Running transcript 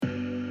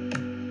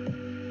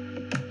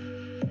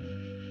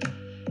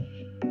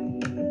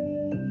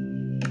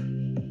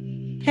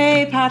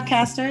Hey,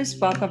 podcasters,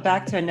 welcome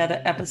back to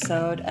another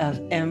episode of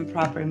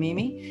Improper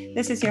Mimi.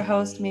 This is your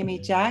host, Mimi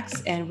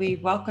Jax, and we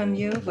welcome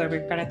you where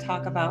we're going to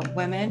talk about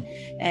women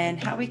and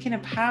how we can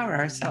empower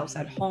ourselves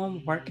at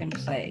home, work, and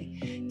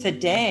play.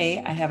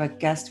 Today, I have a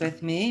guest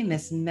with me,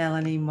 Miss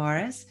Melanie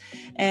Morris.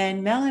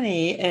 And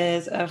Melanie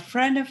is a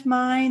friend of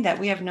mine that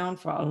we have known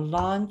for a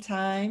long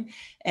time,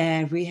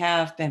 and we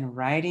have been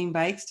riding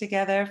bikes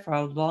together for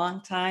a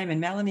long time. And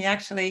Melanie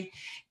actually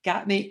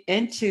got me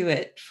into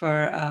it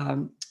for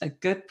a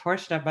good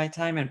portion of my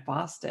time in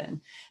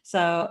Boston.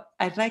 So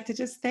I'd like to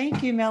just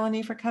thank you,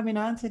 Melanie, for coming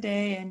on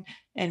today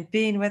and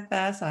being with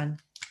us on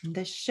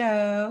the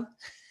show.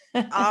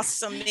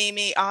 Awesome,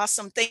 Mimi.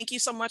 Awesome. Thank you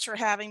so much for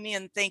having me,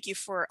 and thank you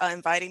for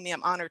inviting me.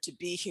 I'm honored to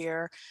be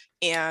here.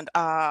 And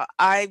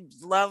I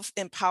love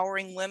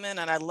empowering women,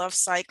 and I love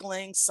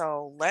cycling.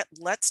 So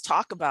let's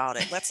talk about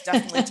it. Let's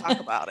definitely talk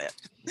about it.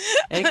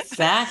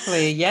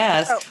 Exactly.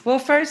 Yes. So, Well,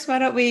 first, why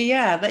don't we,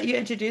 let you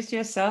introduce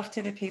yourself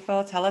to the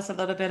people? Tell us a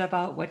little bit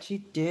about what you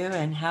do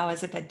and how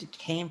is it that you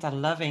came to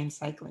loving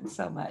cycling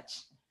so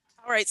much?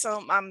 all right.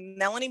 So I'm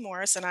Melanie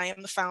Morris, and I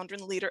am the founder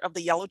and leader of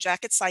the Yellow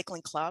Jacket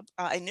Cycling Club.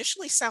 I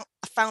initially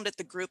founded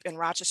the group in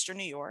Rochester,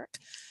 New York.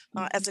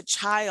 As a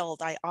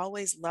child, I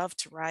always loved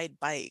to ride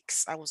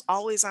bikes. I was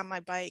always on my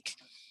bike.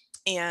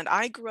 And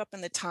I grew up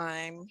in the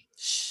time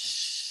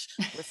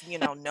with,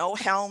 no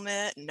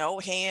helmet, no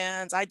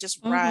hands. I just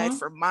ride Mm-hmm.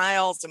 for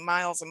miles and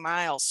miles and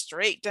miles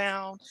straight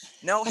down,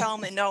 no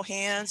helmet, no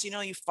hands.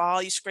 You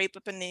fall, you scrape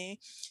up a knee,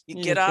 you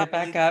You get get up and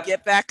back you up.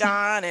 get back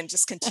on and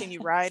just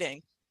continue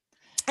riding.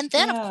 And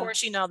then, of Yeah.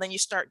 course, then you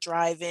start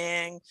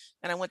driving.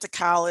 And I went to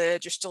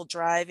college, you're still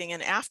driving.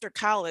 And after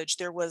college,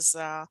 there was,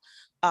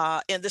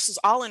 and this is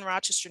all in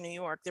Rochester, New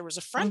York. There was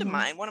a friend of Mm-hmm.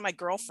 mine, one of my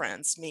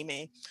girlfriends,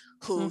 Mimi,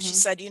 who she Mm-hmm.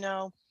 said,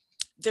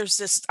 there's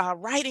this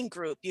writing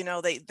group,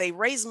 they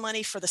raise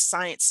money for the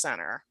science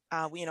center.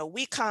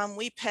 We come,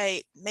 we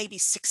pay maybe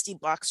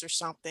 $60 or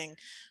something.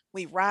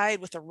 We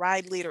ride with a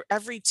ride leader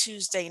every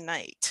Tuesday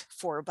night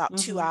for about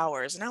two Mm-hmm.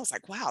 hours. And I was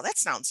like, wow, that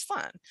sounds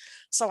fun.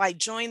 So I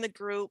joined the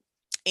group.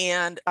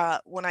 And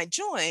when I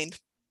joined,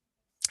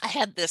 I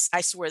had this, I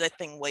swear that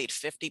thing weighed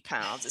 50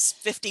 pounds, this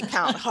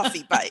 50-pound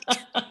Huffy bike.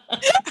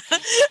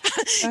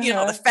 The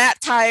Uh-huh. fat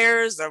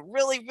tires, a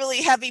really,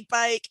 really heavy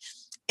bike.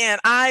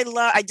 And I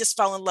just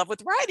fell in love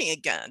with riding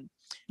again.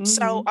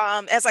 So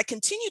Mm-hmm. as I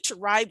continued to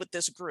ride with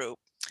this group,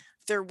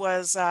 there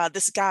was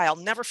this guy, I'll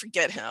never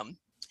forget him.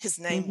 His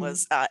name Mm-hmm.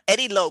 was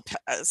Eddie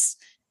Lopez,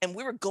 and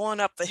we were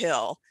going up the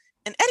hill.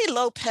 And Eddie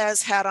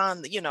Lopez had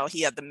on,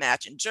 he had the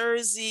matching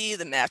jersey,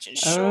 the matching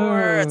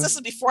shorts. Oh. This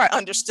is before I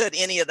understood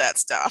any of that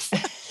stuff.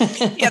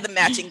 He had the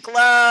matching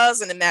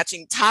gloves and the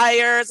matching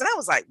tires. And I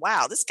was like,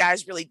 wow, this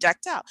guy's really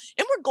decked out.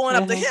 And we're going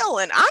up the Uh-huh. hill,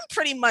 and I'm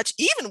pretty much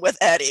even with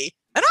Eddie.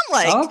 And I'm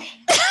like, Okay.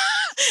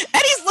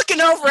 Eddie's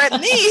looking over at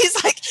me.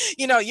 He's like,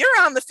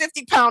 you're on the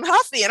 50-pound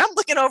Huffy. And I'm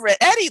looking over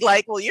at Eddie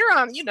like, well, you're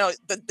on,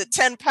 the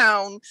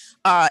 10-pound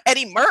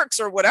Eddie Merckx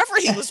or whatever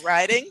he was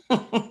riding.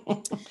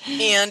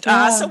 And so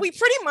Yeah. we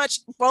pretty much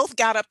both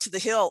got up to the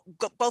hill,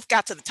 both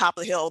got to the top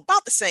of the hill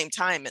about the same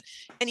time.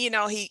 And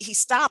he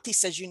stopped. He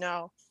says,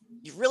 you're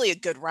really a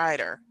good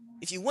rider.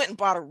 If you went and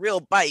bought a real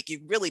bike,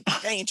 you'd really be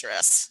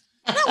dangerous.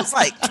 And I was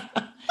like,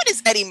 what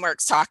is Eddie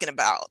Merckx talking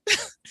about?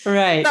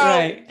 Right, So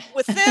right.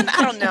 within,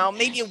 I don't know,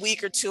 maybe a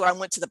week or two, I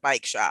went to the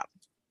bike shop.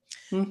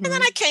 And then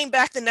Mm-hmm. I came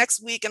back the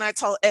next week and I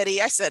told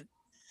Eddie, I said,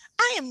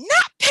 I am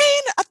not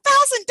paying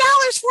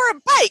 $1,000 for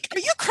a bike. Are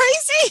you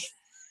crazy?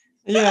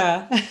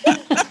 Yeah.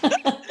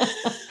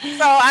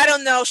 So I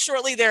don't know.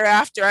 Shortly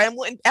thereafter, I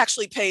went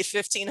actually paid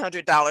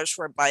 $1,500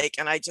 for a bike,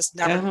 and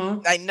Uh-huh.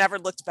 I never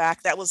looked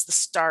back. That was the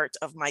start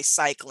of my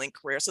cycling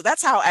career. So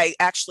that's how I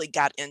actually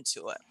got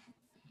into it.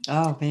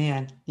 Oh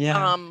man.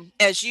 Yeah.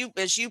 As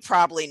you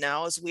probably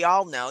know, as we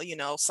all know,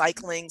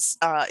 cycling's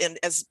and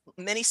as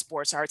many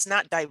sports are, it's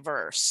not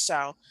diverse.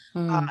 So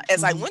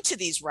as I Mm-hmm. went to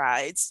these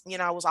rides,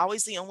 I was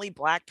always the only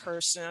Black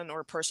person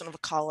or person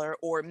of color,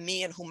 or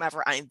me and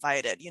whomever I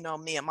invited.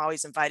 Me, I'm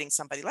always inviting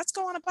somebody. Let's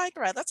go on a bike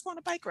ride. Let's go on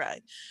a bike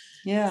ride.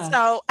 Yeah.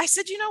 So I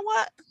said, you know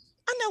what?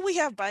 I know we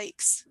have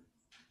bikes.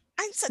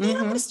 I said, I'm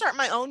going to Mm-hmm. start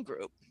my own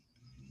group.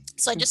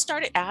 So I just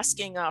started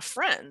asking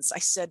friends. I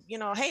said,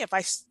 hey, if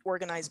I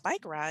organize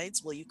bike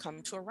rides, will you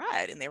come to a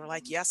ride? And they were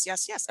like, yes,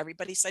 yes, yes.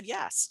 Everybody said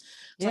yes.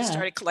 So I Yeah.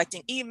 started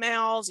collecting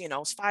emails. It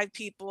was 5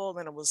 people,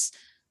 then it was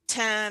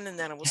 10, and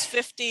then it was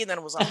 50, and then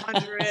it was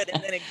 100,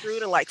 and then it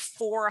grew to like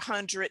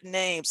 400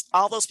 names.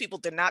 All those people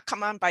did not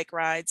come on bike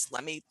rides.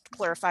 Let me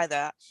clarify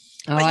that.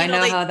 Oh, But I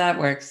know they how that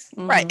works.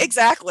 right, Mm-hmm.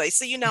 exactly.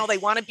 So, they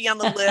want to be on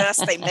the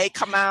list. They may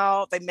come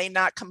out, they may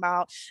not come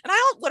out. And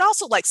would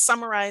also like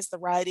summarize the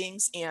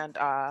ridings and,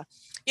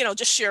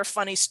 just share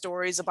funny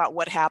stories about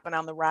what happened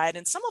on the ride.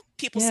 And some of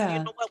people said, you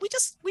Yeah. know what, we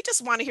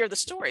just want to hear the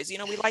stories.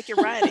 We like your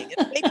riding. And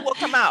maybe we'll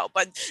come out,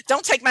 but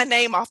don't take my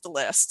name off the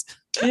list.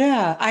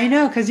 Yeah, I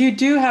know, because you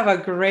do have a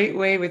great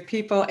way with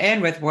people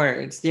and with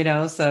words,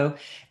 so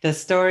the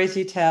stories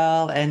you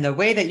tell and the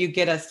way that you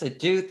get us to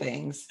do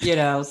things,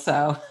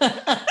 so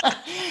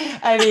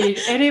I mean,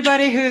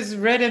 anybody who's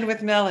ridden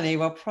with Melanie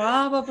will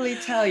probably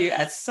tell you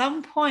at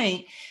some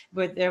point,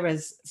 but there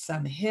was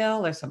some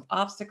hill or some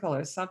obstacle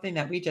or something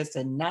that we just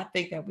did not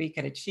think that we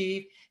could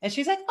achieve. And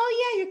she's like,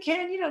 oh yeah, you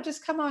can,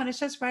 just come on. It's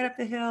just right up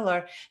the hill,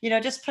 or,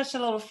 just push a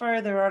little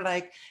further, or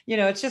like,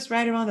 it's just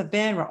right around the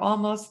bend. We're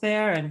almost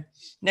there. And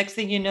next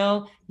thing you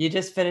know, you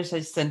just finished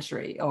a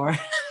century or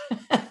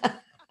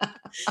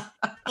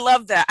I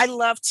love that. I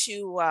love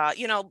to,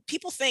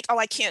 people think, oh,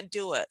 I can't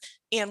do it.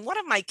 And one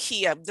of my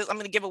key, I'm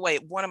going to give away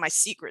one of my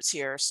secrets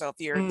here. So if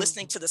you're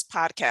listening Mm. to this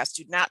podcast,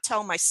 do not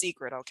tell my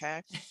secret,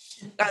 okay?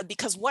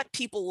 Because what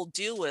people will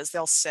do is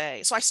they'll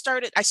say, so I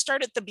started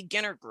the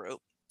beginner group,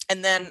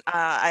 and then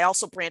I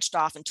also branched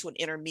off into an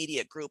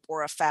intermediate group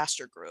or a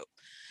faster group.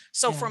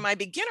 So Yeah. for my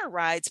beginner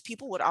rides,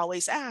 people would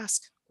always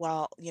ask,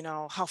 well,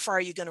 how far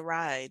are you going to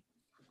ride?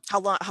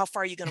 How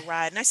far are you going to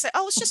ride? And I say,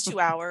 oh, it's just 2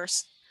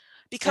 hours.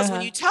 Because when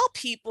Uh-huh. you tell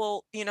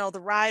people,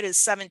 the ride is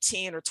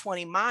 17 or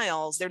 20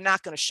 miles, they're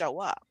not going to show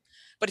up.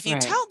 But if you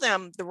Right. tell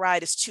them the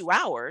ride is 2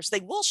 hours,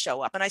 they will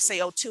show up. And I say,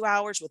 oh, 2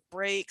 hours with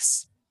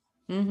breaks,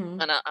 Mm-hmm.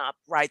 gonna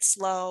ride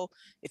slow.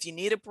 If you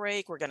need a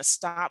break, we're gonna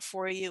stop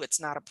for you. It's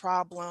not a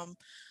problem.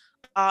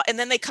 And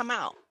then they come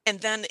out. And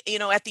then,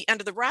 at the end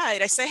of the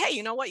ride, I say, hey,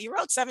 you know what? You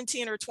rode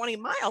 17 or 20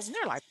 miles. And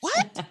they're like,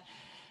 what?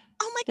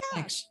 Oh my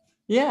Like, gosh.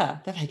 yeah,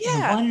 they're like,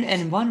 Yeah.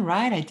 in one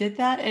ride I did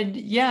that. And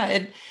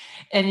yeah,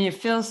 and it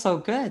feels so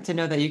good to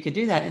know that you could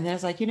do that. And then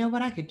it's like, you know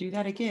what, I could do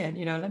that again.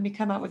 Let me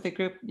come out with the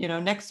group,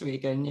 next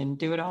week and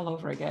do it all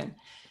over again.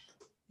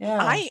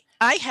 Yeah.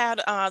 I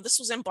had this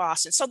was in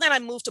Boston. So then I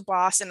moved to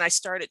Boston. I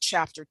started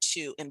chapter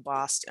 2 in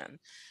Boston.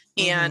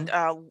 And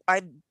Mm-hmm.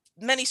 I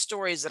many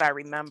stories that I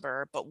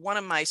remember, but one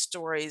of my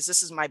stories,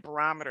 this is my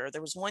barometer.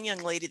 There was one young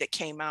lady that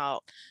came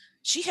out.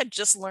 She had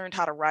just learned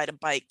how to ride a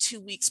bike 2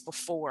 weeks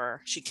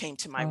before she came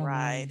to my Oh no.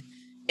 ride.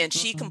 And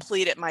she Mm-mm.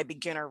 completed my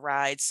beginner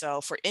ride.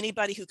 So for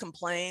anybody who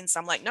complains,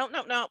 I'm like, no,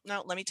 no, no,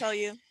 no, let me tell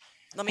you.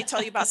 Let me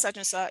tell you about such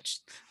and such.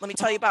 Let me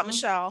tell you about Mhm.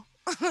 Michelle.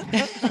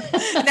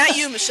 Not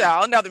you,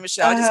 Michelle, another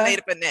Michelle. I just Uh-huh. made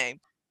up a name.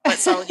 But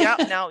so yeah,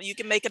 no, you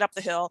can make it up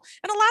the hill.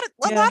 And a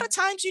Yeah. lot of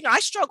times, I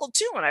struggled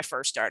too when I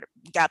first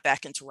got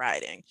back into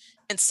riding.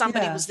 And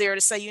somebody Yeah. was there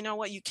to say, you know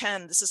what, you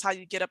can. This is how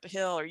you get up a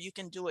hill, or you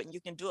can do it and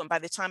you can do it. And by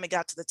the time I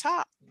got to the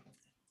top,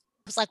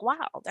 I was like,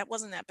 wow, that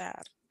wasn't that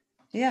bad.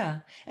 Yeah.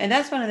 And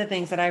that's one of the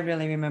things that I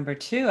really remember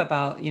too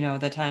about,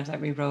 the times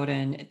that we rode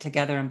in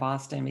together in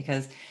Boston,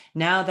 because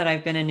now that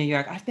I've been in New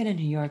York, I've been in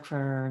New York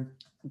for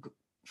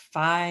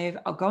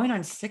going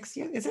on 6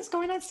 years. Is this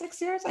going on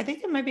 6 years? I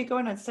think it might be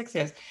going on 6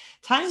 years.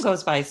 Time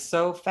goes by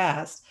so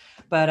fast.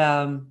 But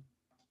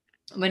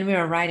when we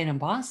were riding in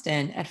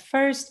Boston, at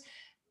first,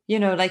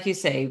 like you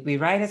say, we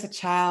ride as a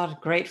child,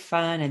 great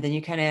fun. And then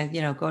you kind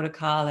of, go to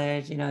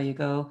college,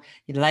 your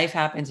life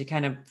happens, you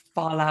kind of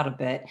fall out a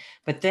bit.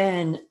 But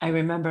then I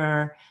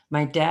remember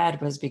my dad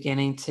was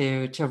beginning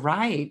to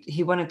ride.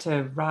 He wanted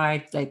to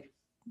ride like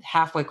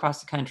halfway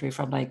across the country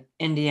from like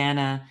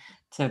Indiana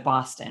to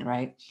Boston,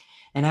 right?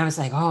 And I was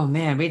like, oh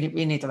man, we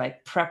need to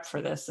like prep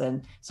for this.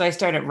 And so I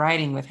started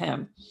riding with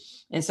him.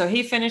 And so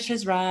he finished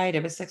his ride.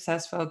 It was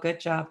successful. Good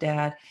job,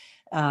 Dad.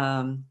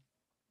 Um,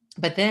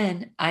 but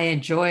then I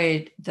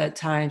enjoyed the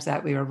times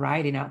that we were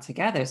riding out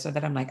together, so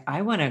that I'm like,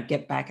 I want to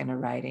get back into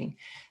riding.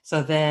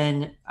 So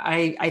then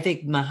I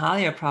think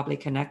Mahalia probably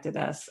connected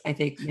us. I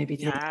think maybe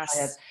through Mahalia.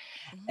 Yes.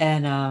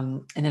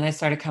 Mhm. And then I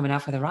started coming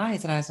out for the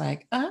rides, and I was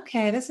like,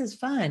 okay, this is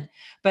fun.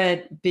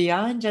 But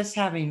beyond just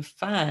having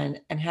fun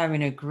and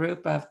having a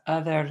group of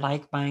other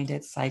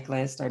like-minded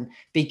cyclists and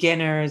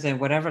beginners and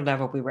whatever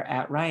level we were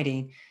at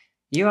riding,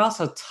 you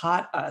also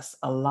taught us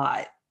a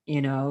lot,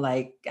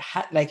 like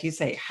like you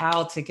say,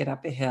 how to get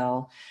up a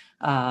hill,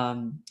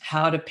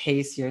 how to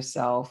pace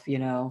yourself,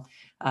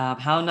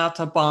 how not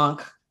to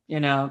bonk,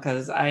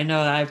 because I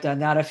know I've done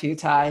that a few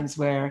times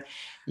where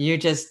you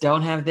just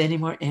don't have any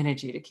more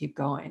energy to keep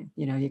going.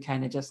 You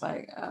kind of just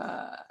like,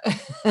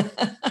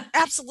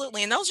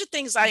 Absolutely. And those are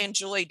things I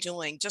enjoy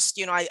doing. Just,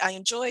 I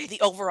enjoy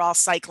the overall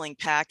cycling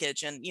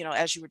package. And,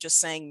 as you were just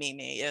saying,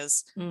 Mimi,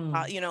 is,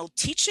 Mm,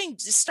 teaching,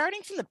 just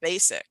starting from the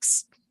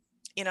basics.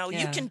 You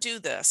yeah. can do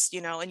this,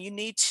 and you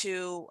need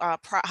to,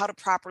 how to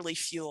properly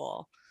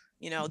fuel.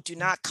 Do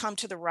not come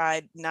to the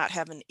ride not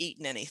having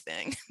eaten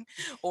anything,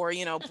 or,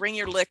 bring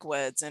your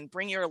liquids and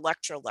bring your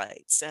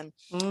electrolytes. And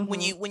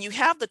Mm-hmm. when you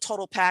have the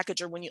total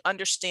package, or when you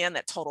understand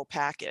that total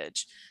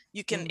package,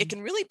 it Mm.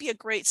 can really be a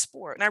great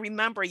sport. And I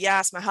remember,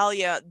 yes,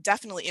 Mahalia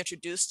definitely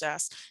introduced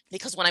us,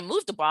 because when I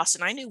moved to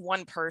Boston, I knew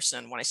one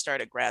person when I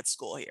started grad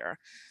school here.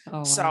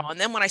 Oh, So, wow. and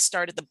then when I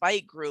started the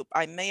bike group,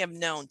 I may have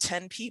known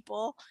 10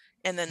 people.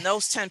 And then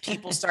those 10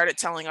 people started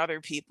telling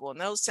other people, and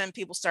those 10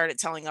 people started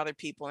telling other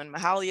people. And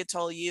Mahalia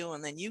told you,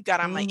 and then you got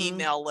on my Mm-hmm.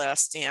 email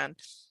list. And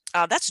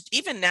that's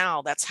even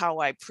now, that's how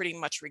I pretty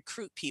much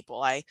recruit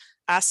people. I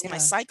ask my Yeah.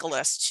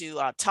 cyclists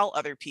to tell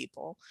other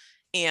people.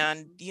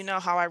 And you know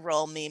how I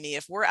roll, Mimi.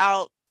 If we're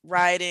out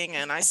riding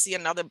and I see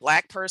another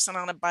Black person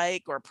on a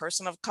bike or a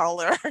person of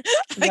color.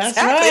 That's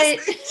Exactly. right.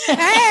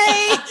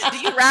 Hey, do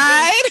you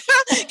ride?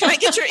 Can I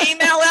get your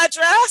email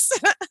address?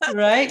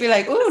 Right? Be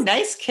like, ooh,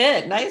 nice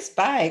kit, nice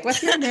bike.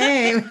 What's your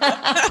name?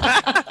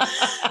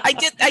 I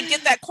get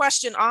that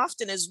question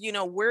often is,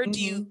 Mhm. where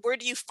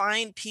do you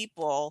find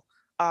people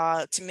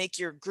to make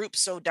your group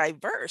so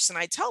diverse? And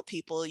I tell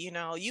people,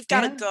 you've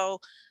got to Yeah.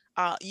 go,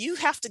 you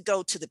have to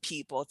go to the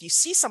people. If you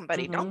see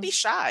somebody, don't be Hmm.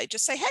 shy.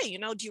 Just say, hey,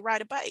 do you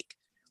ride a bike?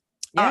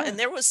 Yeah. And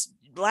there was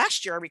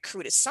last year I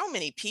recruited so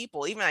many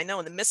people, even I know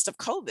in the midst of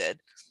COVID,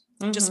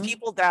 just Hmm.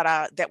 people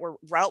that were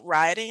route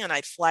riding and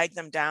I'd flag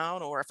them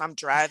down, or if I'm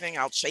driving,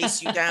 I'll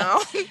chase you down.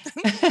 They'd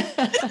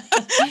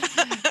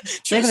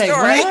True be like,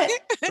 story. what?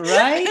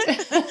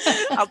 Right?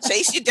 I'll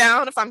chase you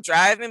down if I'm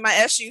driving my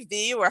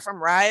SUV, or if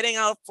I'm riding,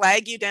 I'll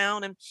flag you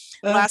down. And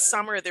last Uh-huh.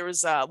 summer there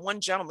was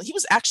one gentleman, he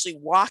was actually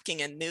walking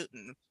in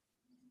Newton,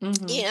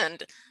 Hmm.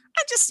 and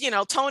I just,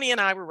 Tony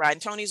and I were riding.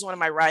 Tony's one of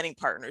my riding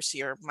partners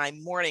here, my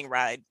morning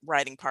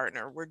riding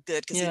partner. We're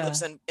good because he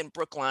lives Yeah. in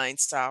Brookline.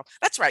 So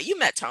that's right. You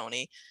met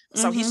Tony.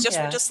 So we're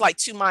Yeah. just like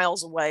 2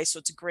 miles away. So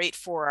it's great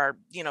for our,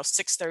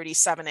 6:30,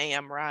 7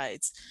 a.m.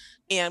 rides.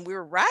 And we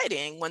were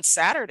riding one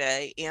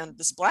Saturday and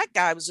this Black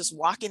guy was just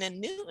walking in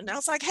Newton. I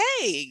was like,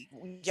 hey,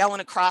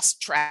 yelling across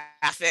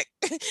traffic,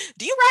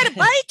 do you ride a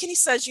bike? And he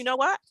says, you know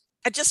what?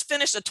 I just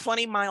finished a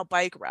 20-mile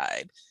bike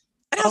ride.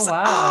 And I Oh, was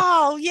like, wow.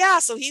 oh, yeah.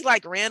 So he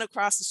like ran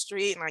across the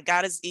street and I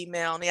got his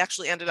email and he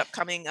actually ended up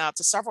coming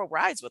to several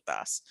rides with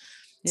us.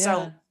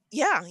 So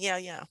Yeah. yeah, yeah,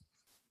 yeah.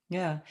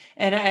 Yeah.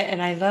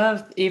 And I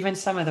love even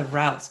some of the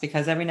routes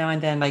because every now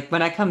and then, like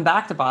when I come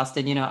back to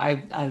Boston,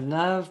 I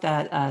love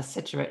that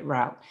Scituate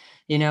route,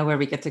 where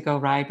we get to go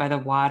ride by the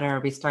water.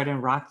 We start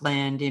in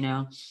Rockland,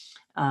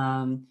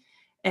 um,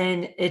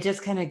 and it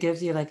just kind of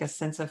gives you like a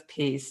sense of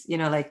peace,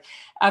 like,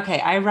 okay,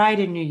 I ride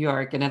in New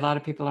York and a lot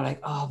of people are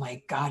like, oh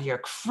my God, you're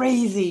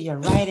crazy. You're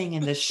riding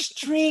in the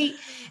street.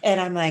 And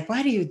I'm like,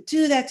 why do you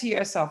do that to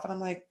yourself? And I'm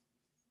like,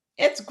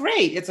 it's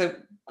great. It's a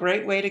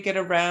great way to get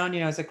around.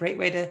 It's a great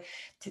way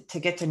to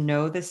get to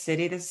know the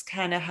city. This is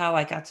kind of how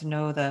I got to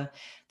know the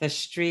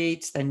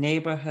streets, the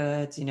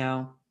neighborhoods,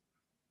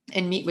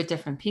 and meet with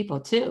different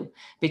people too.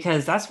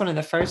 Because that's one of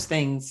the first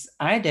things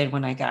I did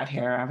when I got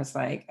here. I was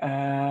like,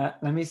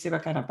 let me see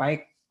what kind of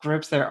bike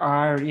groups there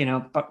are,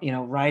 but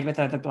ride with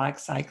other Black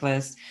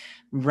cyclists,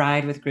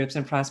 ride with groups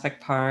in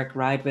Prospect Park,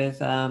 ride with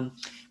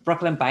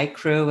Brooklyn Bike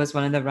Crew was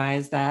one of the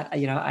rides that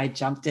I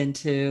jumped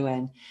into,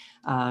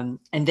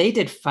 and they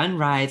did fun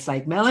rides.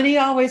 Like Melanie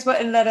always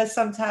wouldn't let us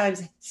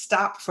sometimes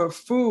stop for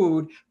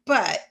food,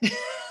 but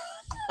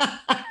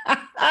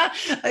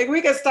like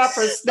we could stop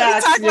for Let me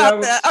snacks, talk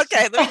about that.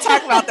 Okay, let me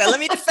talk about that. Let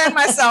me defend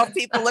myself,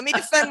 people. Let me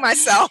defend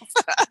myself.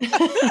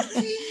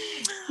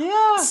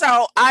 Yeah.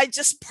 So I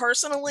just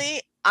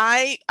personally,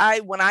 I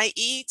when I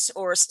eat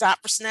or stop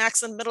for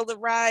snacks in the middle of the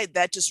ride,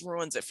 that just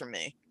ruins it for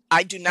me.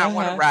 I do not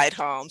want to Uh-huh. ride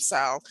home.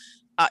 So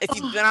if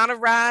you've been Oh. on a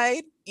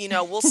ride,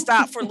 we'll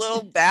stop for a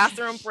little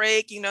bathroom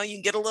break. You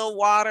can get a little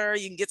water,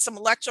 you can get some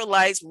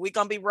electrolytes. We're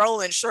gonna be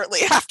rolling shortly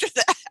after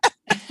that.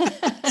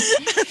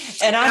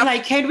 And I'm Now,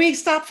 like, can we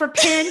stop for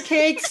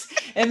pancakes?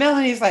 And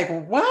Melanie's like,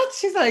 what?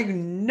 She's like,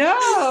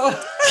 no.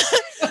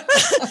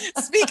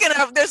 speaking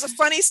of, there's a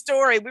funny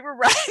story. We were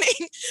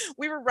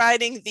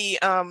riding the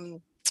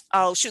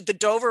oh shoot, the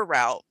Dover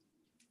route.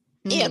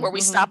 And where we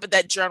Mm-hmm. stop at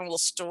that general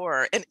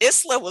store, and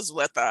Isla was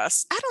with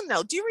us. I don't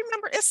know. Do you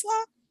remember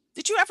Isla?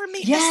 Did you ever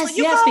meet Isla? Yes,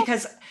 You yes, go?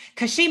 because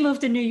she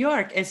moved to New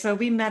York, and so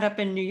we met up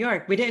in New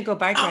York. We didn't go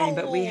bike riding,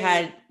 but Oh, we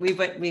had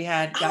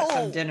got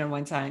some oh, dinner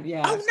one time.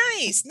 Yeah, oh,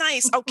 nice,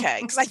 nice. Okay.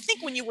 Because I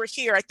think when you were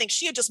here, I think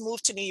she had just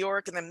moved to New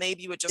York and then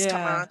maybe you would just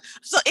come yeah. on.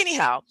 So,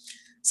 anyhow,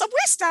 so we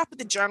stop at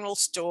the general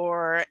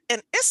store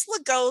and Isla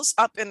goes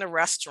up in the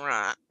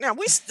restaurant. Now,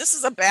 this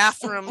is a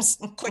bathroom's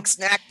quick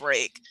snack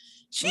break.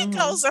 She Hmm.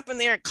 goes up in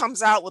there and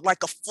comes out with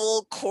like a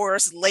full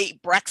course late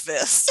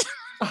breakfast.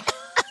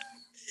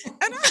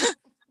 And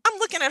I'm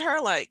looking at her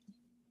like,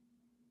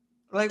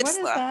 Like, what is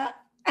Isla, that?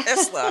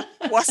 Isla,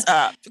 what's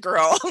up,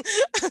 girl?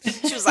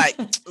 She was like,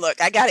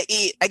 look, I gotta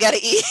eat. I gotta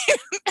eat.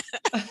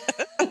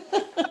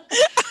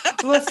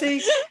 Well,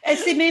 see,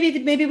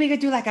 maybe we could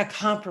do like a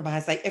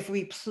compromise. Like if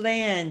we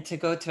plan to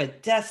go to a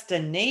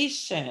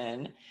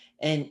destination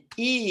and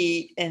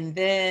eat, and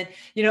then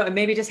and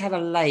maybe just have a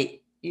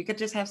light. You could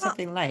just have Well,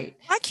 something light,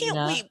 why you can't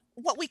know, we?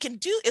 What we can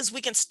do is we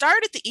can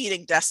start at the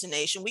eating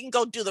destination. We can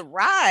go do the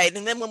ride,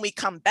 and then when we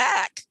come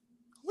back,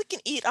 we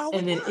can eat all we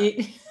and then want.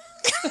 eat.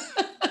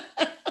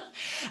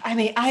 I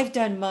mean, I've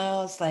done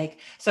miles like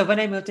so when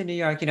I moved to New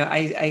York,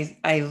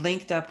 I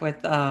linked up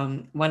with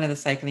one of the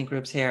cycling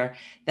groups here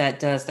that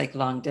does like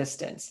long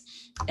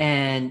distance.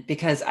 And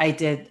because I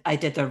did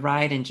the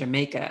ride in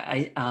Jamaica,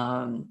 I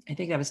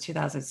think that was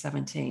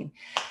 2017.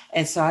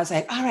 And so I was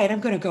like, all right, I'm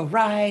gonna go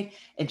ride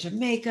in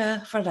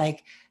Jamaica for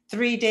like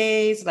 3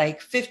 days,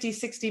 like 50,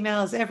 60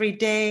 miles every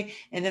day.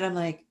 And then I'm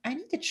like, I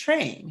need to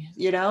train,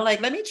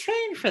 like let me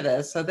train for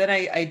this. So then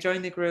I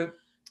joined the group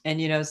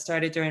and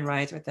started doing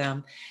rides with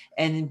them.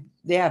 And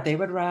yeah, they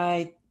would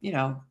ride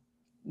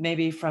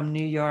maybe from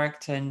New York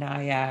to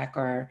Nyack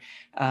or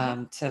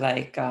to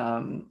like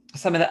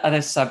some of the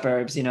other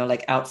suburbs,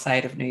 like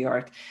outside of New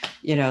York,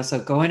 so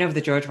going over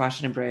the George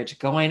Washington Bridge,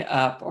 going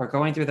up or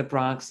going through the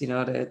Bronx,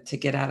 to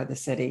get out of the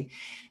city.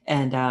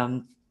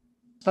 And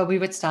but we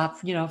would stop,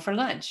 for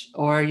lunch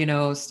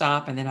or,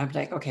 stop. And then I'd be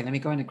like, okay, let me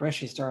go in the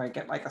grocery store and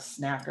get like a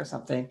snack or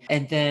something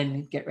and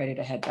then get ready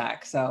to head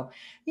back. So,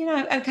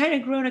 I've kind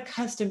of grown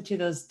accustomed to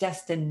those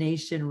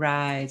destination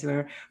rides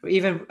or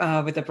even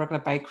with the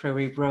Brooklyn Bike Crew,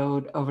 we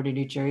rode over to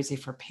New Jersey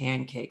for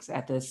pancakes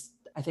at this,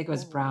 I think it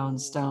was Oh.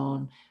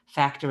 Brownstone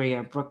Factory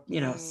or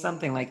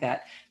something Mm. like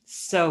that.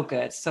 So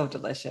good, so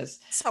delicious.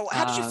 So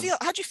how did you Um, feel?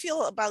 How'd you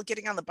feel about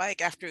getting on the bike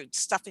after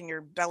stuffing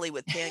your belly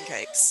with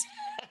pancakes?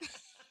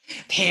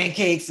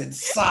 Pancakes and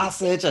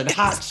sausage and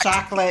hot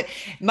chocolate.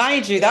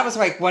 Mind you, that was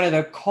like one of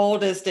the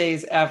coldest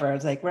days ever.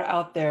 It's like we're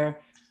out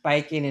there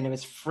biking and it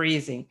was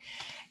freezing.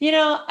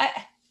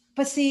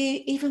 But see,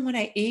 even when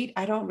I eat,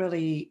 I don't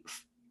really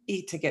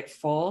eat to get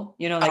full.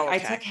 Like Oh,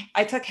 okay.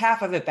 I took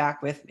half of it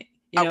back with me.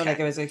 Like Okay.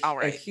 it was All a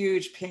right.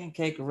 huge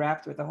pancake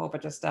wrapped with a whole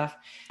bunch of stuff.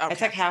 I Okay.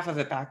 took half of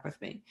it back with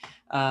me.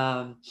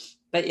 Um,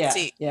 but yeah,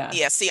 See, yeah.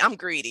 yeah, see, I'm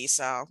greedy,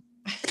 so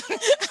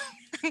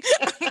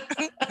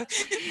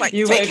like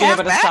You take wouldn't be able half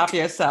to stop back.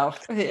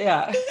 yourself.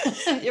 Yeah.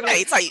 You're Right.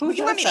 like, It's like, who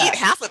you want does me to eat that?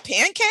 half a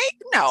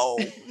pancake? No,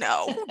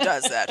 no. Who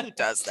does that? Who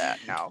does that?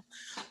 No.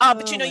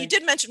 But Oh you my.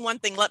 did mention one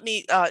thing. Let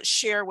me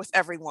share with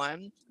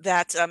everyone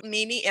that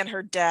Mimi and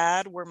her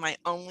dad were my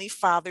only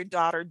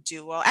father-daughter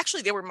duo.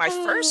 Actually, they were my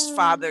first Oh,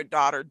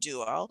 father-daughter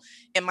duo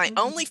and my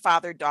only mhm.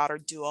 father-daughter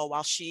duo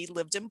while she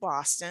lived in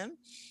Boston.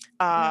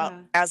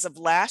 Yeah. As of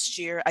last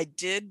year, I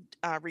did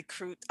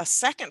recruit a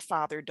second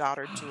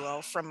father-daughter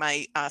duo from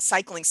my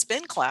cycling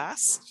spin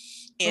class,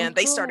 Oh, and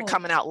they started cool.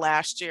 coming out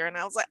last year. And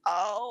I was like,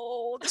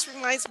 "Oh, this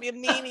reminds me of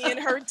Mimi and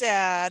her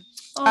dad."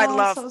 Oh,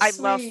 so I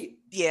love, sweet.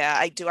 yeah,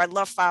 I do. I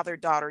love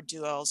father-daughter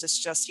duos. It's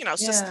just,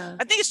 it's just, Yeah.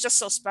 I think it's just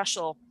so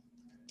special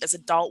as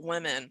adult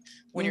women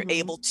when you're Hmm.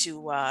 able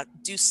to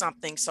do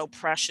something so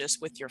precious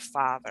with your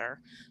father.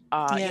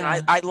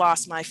 Yeah. I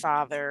lost my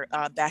father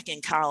back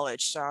in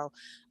college, so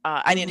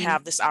I didn't Hmm.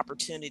 have this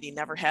opportunity,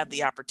 never had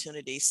the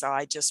opportunity. So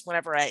I just,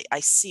 whenever I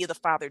see the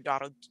father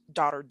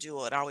daughter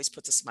duo, it always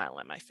puts a smile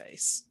on my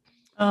face.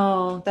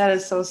 Oh, that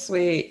is so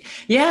sweet.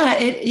 Yeah,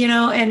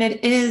 and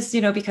it is,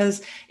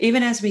 because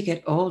even as we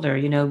get older,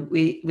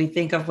 we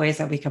think of ways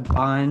that we can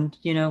bond,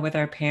 with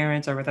our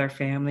parents or with our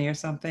family or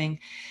something.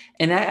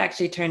 And that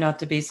actually turned out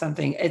to be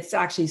something. It's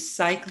actually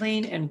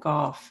cycling and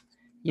golf.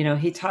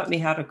 He taught me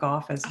how to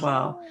golf as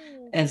well.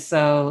 Oh, And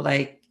so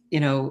like,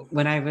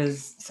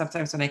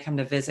 sometimes when I come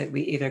to visit,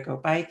 we either go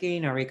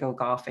biking or we go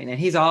golfing, and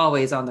he's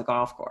always on the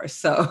golf course.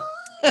 So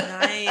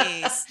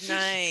nice,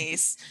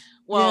 nice.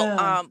 Well,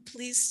 yeah.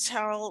 please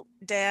tell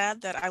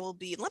Dad that I will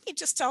be. Let me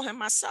just tell him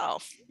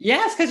myself.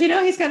 Yes, because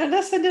he's going to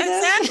listen to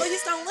this. Exactly,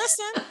 he's gonna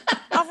listen.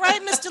 All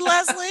right, Mr.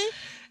 Leslie.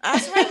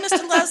 That's right,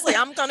 Mr. Leslie.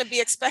 I'm gonna be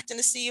expecting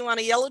to see you on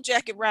a yellow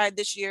jacket ride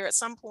this year at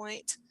some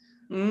point.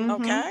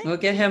 Okay. We'll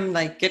get him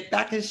like get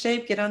back in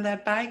shape, get on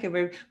that bike,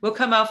 and we'll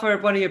come out for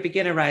one of your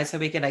beginner rides so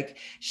we can like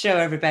show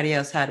everybody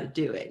else how to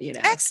do it.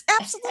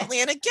 Absolutely.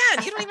 And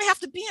again, you don't even have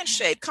to be in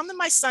shape. Come to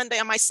my Sunday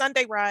on my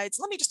Sunday rides.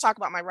 Let me just talk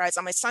about my rides.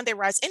 On my Sunday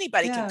rides,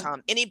 anybody can Yeah.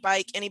 come. Any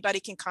bike,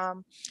 anybody can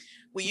come.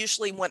 We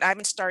usually, when I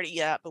haven't started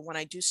yet, but when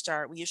I do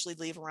start, we usually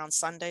leave around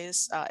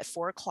Sundays at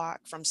 4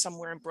 o'clock from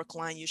somewhere in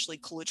Brookline, usually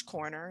Coolidge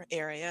Corner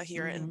area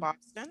here in Hmm.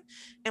 Boston,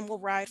 and we'll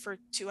ride for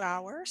 2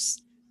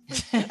 hours.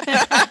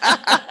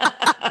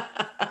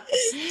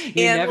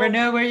 You And never we'll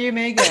know where you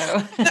may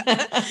go.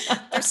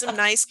 there's some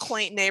nice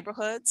quaint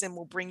neighborhoods and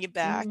we'll bring you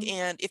back. Hmm.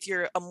 And if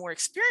you're a more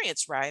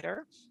experienced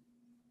rider,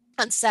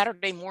 on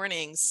Saturday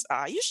mornings,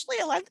 usually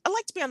I like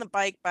to be on the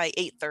bike by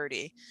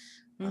 8:30.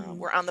 Hmm.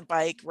 We're on the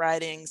bike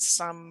riding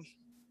some,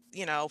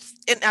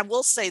 and I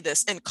will say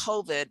this, in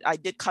COVID, I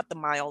did cut the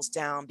miles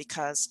down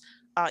because,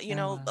 Oh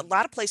wow. a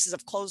lot of places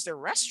have closed their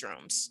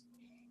restrooms.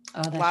 Oh,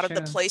 A that's lot of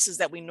the true. places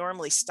that we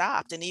normally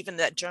stopped, and even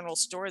that general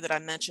store that I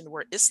mentioned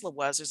where Isla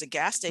was, there's a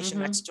gas station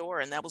next Hmm. door,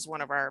 and that was one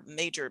of our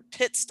major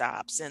pit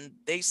stops. And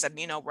they said,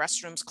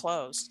 restrooms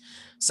closed.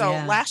 So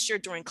Yeah. last year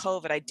during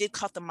COVID, I did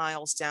cut the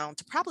miles down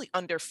to probably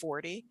under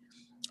 40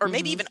 or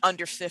maybe Hmm. even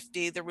under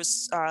 50. There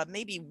was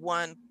maybe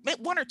one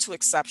or two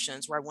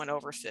exceptions where I went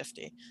over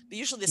 50. But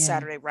usually the Yeah.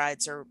 Saturday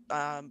rides are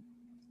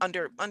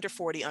under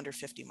 40, under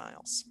 50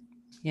 miles.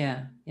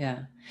 Yeah,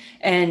 yeah.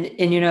 And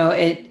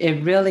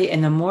it really,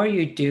 and the more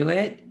you do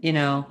it,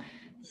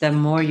 the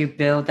more you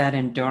build that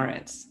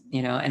endurance,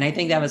 and I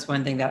think that was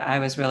one thing that I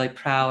was really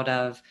proud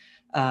of.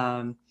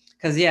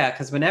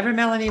 Because whenever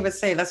Melanie would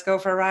say, let's go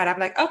for a ride, I'm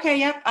like, okay,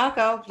 yep, I'll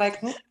go. Like,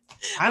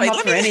 I'm Wait, up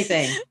for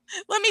anything.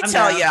 let me I'm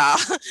tell down.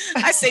 y'all.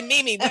 I say,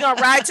 Mimi, we're gonna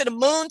ride to the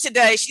moon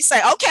today. She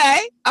say,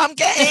 okay, I'm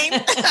game.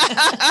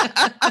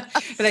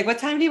 Be like, what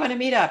time do you want to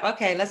meet up?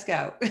 Okay, let's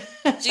go.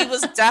 She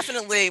was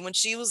definitely, when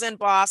she was in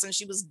Boston,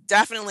 she was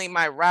definitely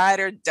my ride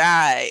or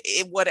die.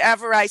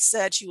 Whatever I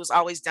said, she was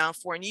always down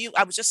for. And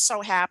I was just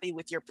so happy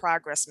with your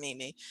progress,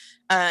 Mimi,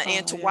 and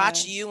Oh to yeah.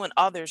 watch you and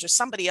others. There's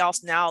somebody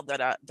else now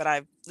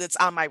that's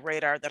on my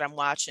radar that I'm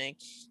watching.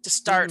 To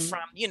start Hmm.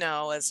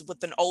 from, as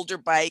with an older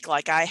bike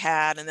like I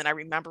had, and then I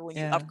remember when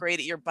you Yeah.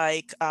 upgraded your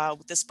bike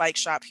with this bike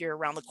shop here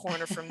around the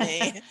corner from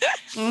me.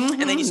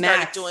 And then you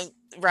started doing Max.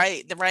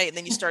 right, and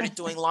then you started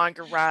doing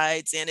longer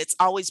rides, and it's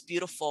always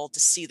beautiful to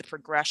see the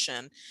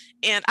progression.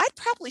 And I'd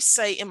probably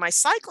say in my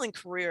cycling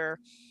career,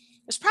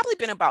 there's probably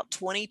been about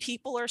 20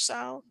 people or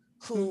so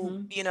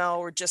who, Hmm.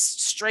 were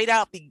just straight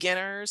out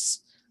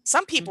beginners.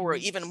 Some people were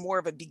Hmm. even more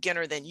of a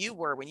beginner than you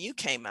were when you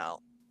came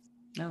out.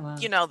 Oh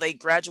wow. They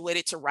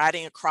graduated to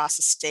riding across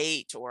the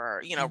state,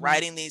 or Hmm.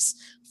 riding these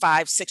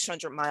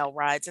 500-600 mile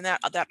rides, and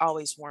that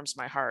always warms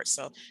my heart.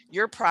 So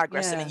your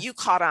progress, I mean, Yeah. you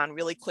caught on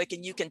really quick,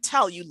 and you can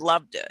tell you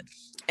loved it,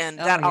 and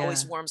Oh that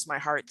always yeah. warms my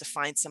heart to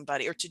find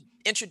somebody, or to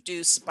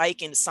introduce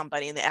biking to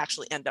somebody and they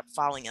actually end up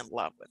falling in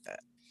love with it.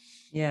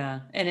 Yeah,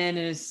 and it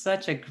is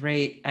such a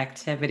great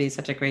activity,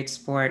 such a great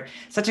sport,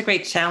 such a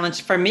great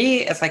challenge. For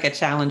me, it's like a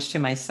challenge to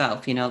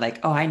myself, like,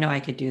 oh, I know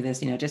I could do this,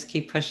 just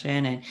keep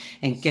pushing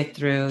and get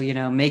through,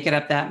 make it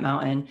up that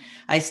mountain.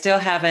 I still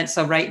haven't.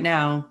 So right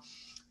now,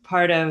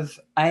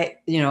 a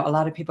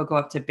lot of people go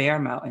up to Bear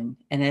Mountain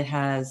and it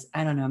has,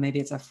 I don't know, maybe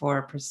it's a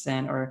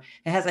 4% or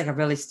it has like a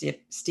really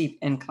steep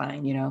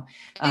incline,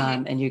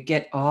 Hmm. and you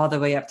get all the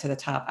way up to the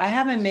top. I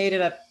haven't made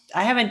it up.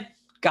 I haven't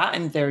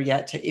gotten there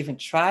yet to even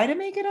try to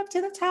make it up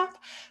to the top,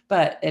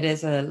 but it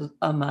is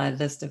on my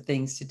list of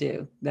things to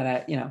do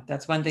that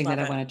that's one thing that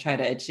Love I it. want to try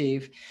to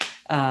achieve.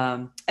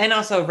 And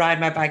also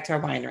ride my bike to a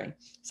winery.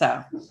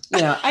 So,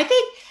 I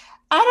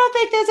don't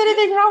think there's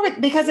anything wrong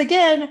with, because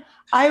again,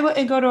 I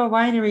wouldn't go to a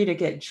winery to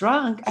get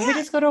drunk. I would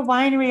Yeah, just go to a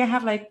winery and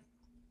have like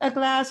a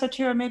glass or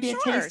two, or maybe a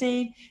sure.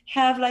 tasting,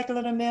 have like a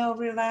little meal,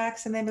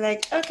 relax, and then be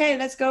like, okay,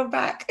 let's go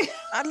back.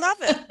 I love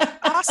it.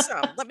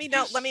 Awesome. Let me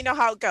know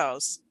how it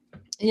goes.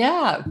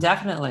 Yeah,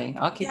 definitely.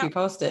 I'll keep Yeah. you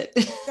posted.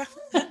 Def-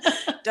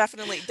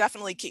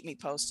 definitely keep me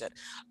posted.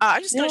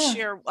 I'm just going to Yeah.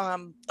 share.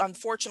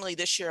 Unfortunately,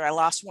 this year I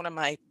lost one of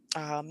my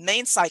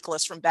main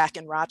cyclists from back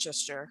in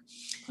Rochester,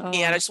 and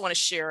I Oh. just want to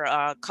share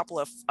a couple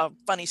of a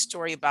funny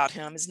story about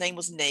him. His name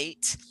was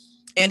Nate,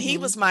 and he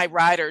Mm-hmm. was my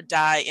ride or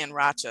die in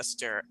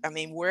Rochester. I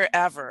mean,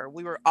 wherever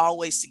we were,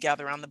 always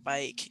together on the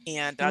bike,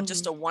 and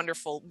just Mm-hmm. a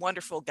wonderful,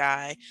 wonderful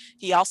guy.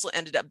 He also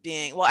ended up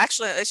being, well,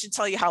 actually, I should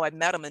tell you how I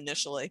met him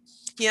initially.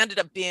 He ended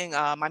up being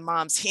my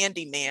mom's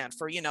handyman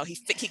for, he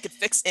could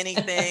fix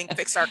anything,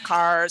 fix our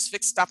cars,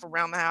 fix stuff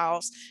around the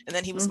house, and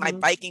then he was my Mm-hmm.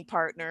 biking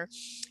partner.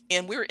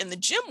 And we were in the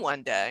gym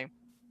one day,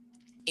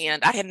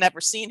 and I had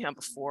never seen him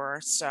before.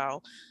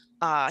 So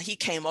he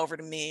came over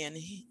to me, and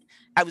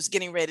I was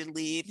getting ready to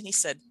leave, and he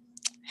said,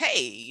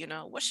 "Hey,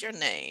 what's your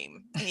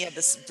name?" And he had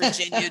this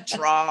Virginia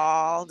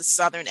drawl, the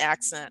Southern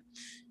accent.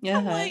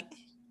 I'm Uh-huh. like,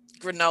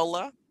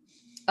 "Granola."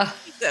 Oh.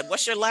 He said,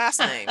 "What's your last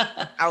name?"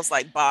 I was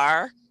like,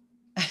 "Bar."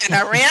 And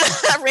I ran,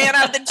 I ran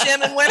out of the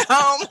gym and went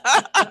home.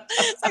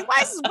 It's like,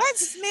 why is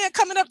this man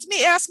coming up to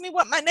me asking me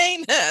what my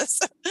name is?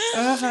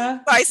 Uh-huh.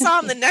 So I saw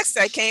him the next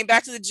day. I came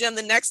back to the gym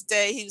the next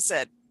day. He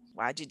said,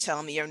 "Why'd you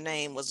tell me your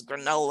name was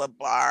Granola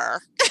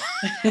Bar?"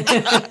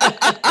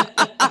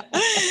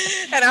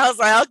 And I was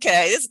like,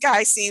 okay, this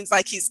guy seems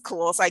like he's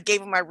cool. So I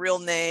gave him my real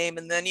name,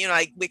 and then,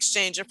 we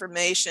exchanged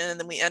information, and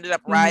then we ended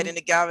up riding Mhm.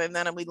 together, and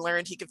then we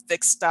learned he could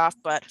fix stuff.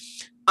 But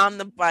on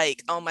the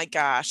bike, oh my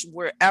gosh,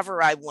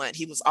 wherever I went,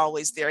 he was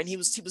always there. And he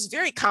was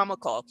very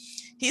comical.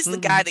 He's the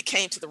guy Mhm. that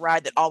came to the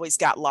ride that always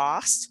got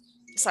lost.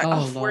 It's like, Oh,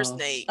 oh, where's Lord.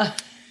 Nate?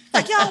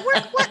 Like, y'all,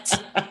 what?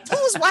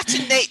 Who's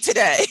watching Nate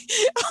today?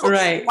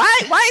 Right.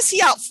 Why is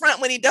he out front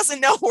when he doesn't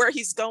know where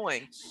he's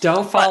going?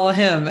 Don't But follow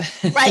him.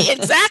 right,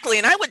 exactly.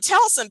 And I would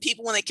tell some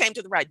people when they came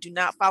to the ride, do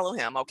not follow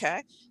him,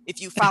 okay?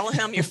 If you follow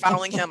him, you're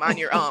following him on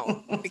your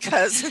own,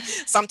 because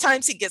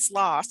sometimes he gets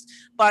lost.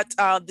 But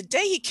the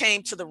day he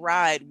came to the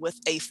ride with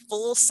a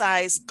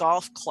full-size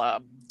golf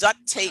club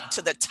duct taped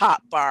to the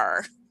top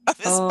bar of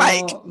his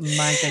bike, Oh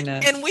my and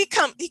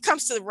goodness. he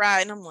comes to the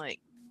ride, and I'm like,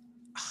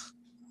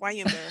 why are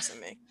you embarrassing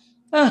me?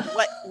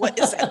 What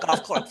is that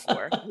golf club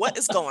for? What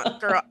is going,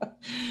 girl?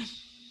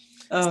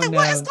 It's Oh like,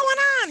 what is no. going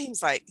on? He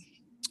was like,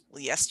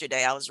 well,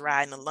 yesterday I was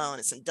riding alone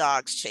and some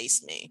dogs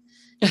chased me.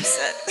 He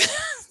said,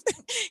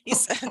 he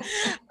said,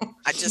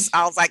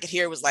 all I could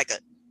hear was like a,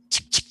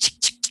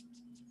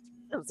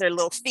 it was their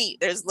little feet.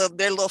 Their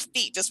little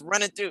feet just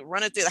running through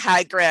the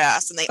high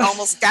grass, and they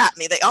almost got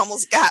me. They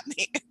almost got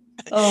me.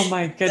 Oh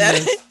my Then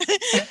goodness.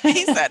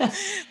 he said,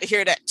 I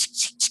hear that.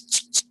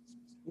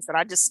 He said,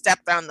 I just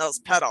stepped on those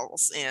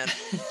pedals, and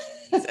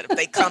he said, if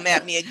they come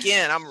at me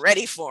again, I'm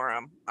ready for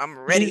them. I'm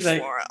ready He's for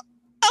like, them.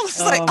 I was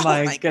like, oh oh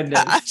my my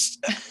goodness. gosh.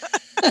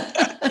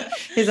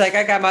 He's like,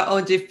 I got my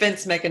own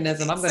defense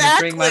mechanism. I'm going to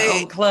bring my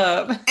Exactly. own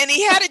club. And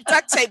he had a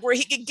duct tape where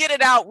he could get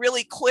it out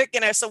really quick.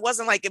 And so it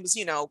wasn't like it was,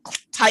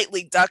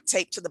 tightly duct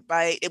taped to the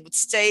bite. It would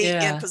stay in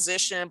Yeah.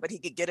 position, but he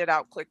could get it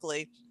out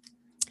quickly.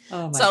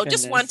 Oh my So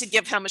just wanted to goodness.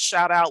 give him a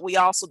shout out.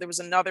 There was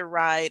another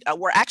ride.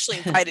 We're actually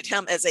invited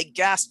him as a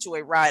guest to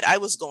a ride I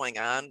was going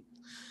on.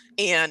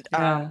 And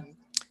Yeah.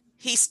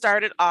 he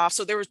started off.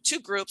 So there were two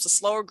groups, a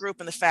slower group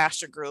and the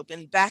faster group.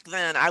 And back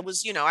then I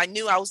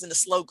knew I was in the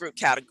slow group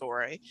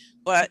category,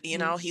 but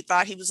Mhm. he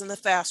thought he was in the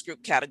fast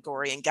group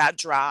category and got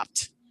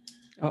dropped.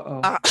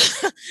 Uh-oh. Uh,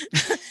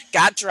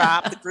 got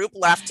dropped. The group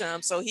left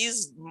him. So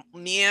he's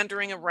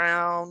meandering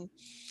around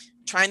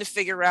trying to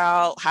figure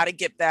out how to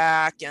get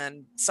back.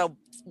 And so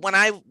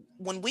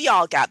when we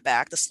all got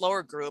back, the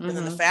slower group and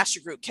then the Hmm. faster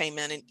group came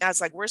in, and I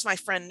was like, "Where's my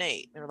friend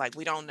Nate?" They were like,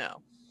 "We don't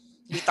know.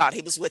 We thought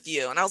he was with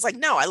you." And I was like,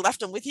 "No, I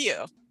left him with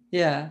you."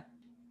 Yeah.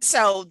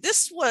 So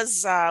this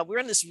was we're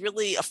in this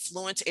really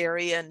affluent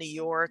area in New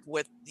York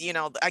with,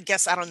 I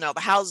guess, I don't know, the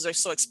houses are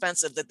so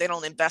expensive that they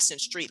don't invest in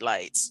street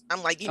lights.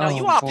 I'm like, you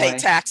Oh all pay boy.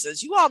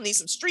 taxes, you all need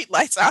some street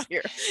lights out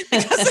here,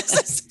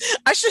 because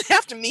I should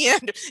have to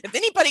meander. If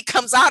anybody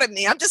comes out at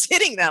me, I'm just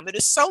hitting them. It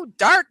is so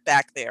dark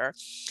back there.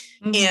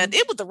 And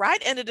Hmm. the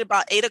ride ended at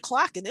about 8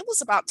 o'clock, and it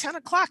was about 10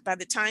 o'clock by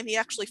the time he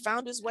actually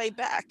found his way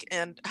back.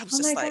 And I was Oh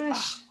my just like, oh,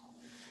 gosh.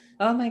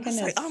 Oh my I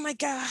was like, goodness. oh my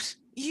God,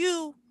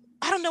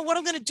 I don't know what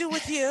I'm going to do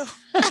with you.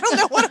 I don't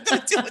know what I'm going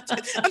to do with you.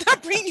 I'm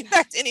not bringing you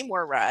back to any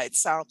more rides.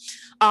 So,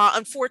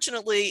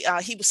 unfortunately,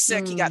 he was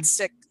sick. He got Mm.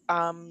 sick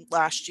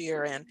last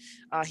year, and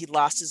he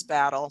lost his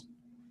battle.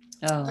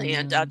 Oh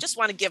And no. just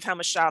want to give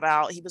him a shout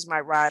out. He was my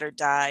ride or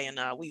die, and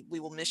we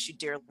will miss you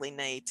dearly,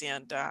 Nate.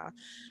 And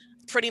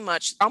pretty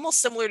much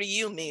almost similar to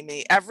you,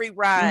 Mimi. Every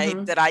ride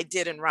Hmm. that I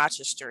did in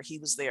Rochester, he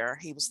was there.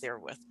 He was there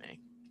with me.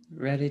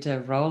 Ready to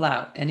roll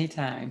out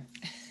anytime.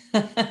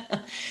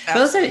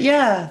 Absolutely.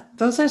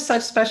 Those are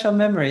such special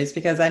memories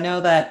because I know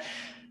that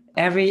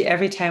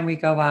every time we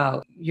go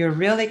out, you're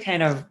really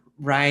kind of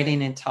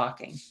riding and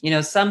talking.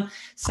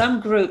 Some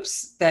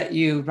groups that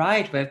you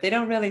ride with, they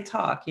don't really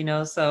talk,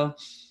 so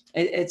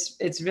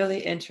it's really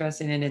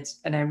interesting,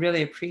 and I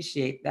really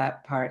appreciate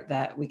that part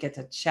that we get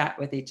to chat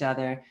with each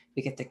other,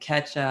 we get to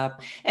catch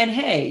up. And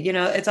hey,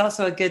 it's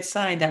also a good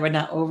sign that we're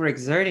not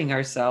overexerting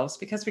ourselves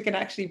because we can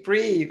actually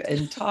breathe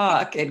and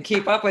talk and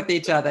keep up with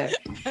each other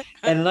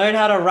and learn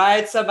how to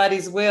ride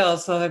somebody's wheel.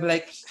 So they'll be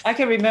like, I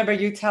can remember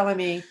you telling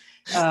me,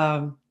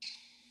 um,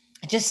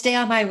 just stay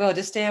on my wheel,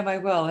 just stay on my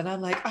wheel. And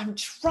I'm like, I'm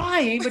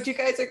trying, but you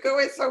guys are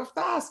going so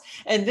fast.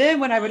 And then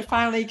when I would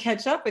finally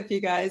catch up with you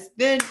guys,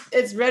 then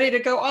it's ready to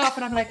go off.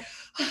 And I'm like,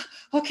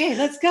 okay,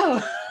 let's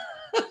go.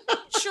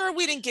 Sure,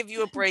 we didn't give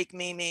you a break,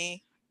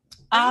 Mimi.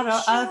 Are I you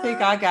don't, I think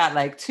sure? I got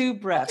like two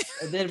breaths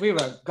and then we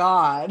were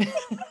gone.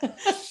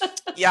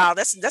 Yeah,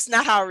 that's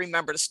not how I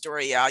remember the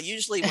story. Yeah,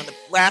 usually when the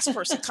last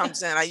person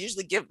comes in, I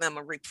usually give them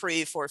a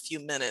reprieve for a few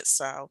minutes.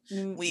 So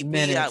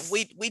Minutes.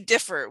 we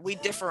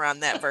differ on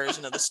that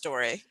version of the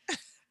story.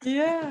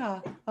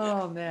 Yeah.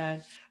 Oh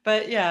man.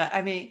 But yeah,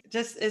 I mean,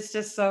 it's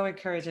just so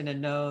encouraging to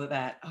know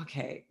that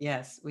okay,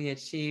 yes, we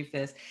achieved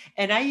this.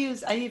 And I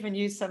even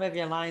use some of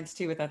your lines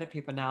too with other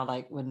people now,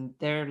 like when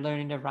they're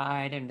learning to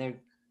ride and they're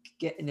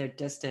getting their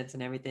distance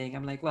and everything.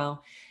 I'm like,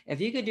 well, if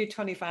you could do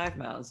 25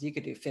 miles, you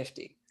could do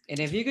 50. And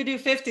if you could do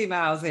 50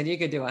 miles, then you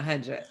could do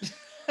 100.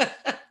 Like,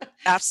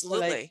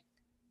 Absolutely.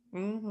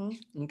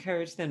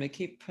 encourage them to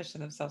keep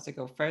pushing themselves to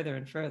go further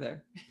and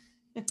further.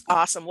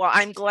 Awesome. Well,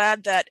 I'm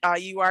glad that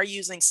you are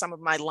using some of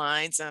my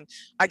lines. And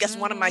I guess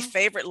one of my Hmm.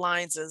 favorite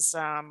lines is,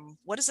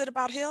 what is it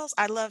about hills?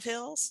 I love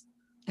hills.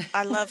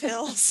 I love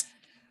hills.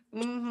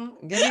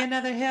 Give me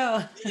another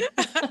hill.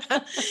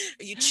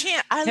 You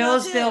chant, I love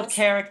Hills build hills.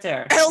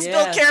 character. Hills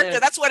build Yes, character.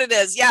 That's what it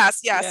is.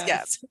 Yes, yes,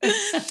 yes.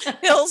 yes.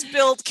 Hills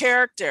build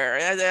character.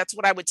 That's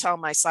what I would tell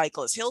my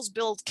cyclists. Hills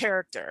build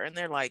character. And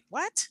they're like,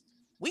 what?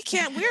 We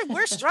can't,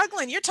 we're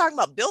struggling. You're talking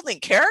about building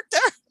character?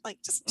 Like,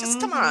 just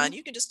come on, Hmm.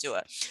 you can just do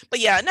it. But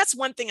yeah, and that's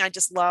one thing I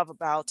just love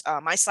about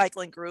my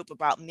cycling group,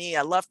 about me.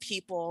 I love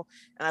people,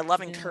 and I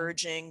love Yeah,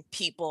 encouraging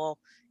people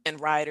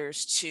and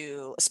riders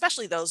to,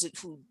 especially those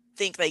who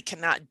think they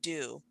cannot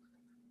do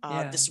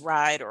yeah, this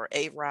ride or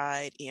a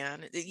ride.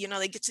 And, they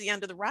get to the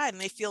end of the ride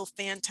and they feel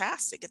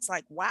fantastic. It's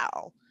like,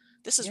 wow,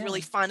 this is yeah.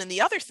 really fun. And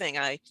the other thing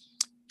I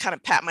kind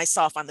of pat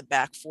myself on the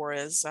back for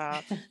is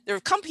there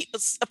have come people,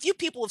 a few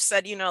people have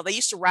said, they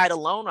used to ride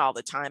alone all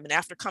the time. And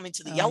after coming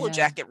to the Oh Yellow yeah.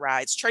 Jacket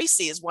rides,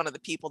 Tracy is one of the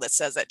people that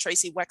says that.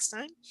 Tracy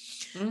Wexstein.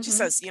 She Hmm.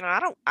 says, I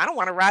don't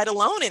want to ride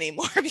alone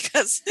anymore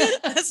because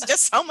it's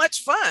just so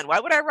much fun. Why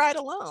would I ride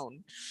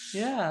alone?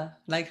 Yeah.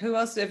 Like who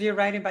else, if you're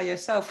riding by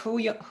yourself, who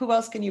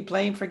else can you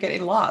blame for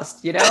getting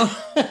lost,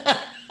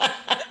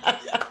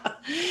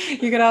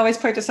 You can always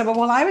point to someone,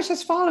 well, I was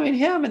just following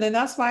him, and then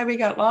that's why we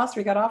got lost,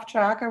 we got off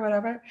track or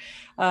whatever.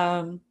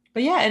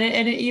 But yeah,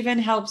 and it even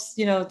helps,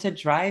 to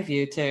drive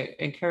you,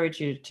 to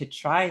encourage you to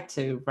try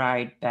to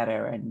ride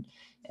better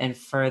and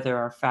further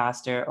or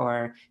faster,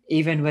 or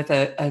even with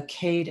a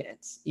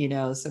cadence,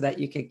 so that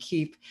you could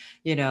keep,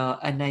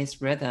 a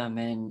nice rhythm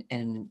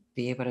and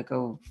be able to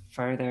go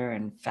further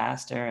and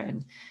faster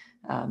and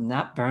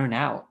not burn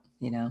out,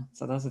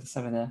 So those are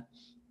some of the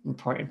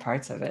important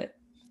parts of it.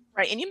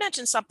 Right. And you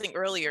mentioned something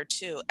earlier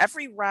too.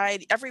 Every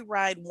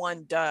ride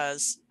one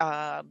does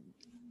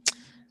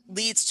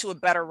leads to a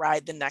better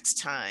ride the next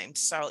time.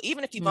 So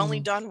even if you've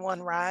only Mm, done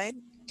one ride,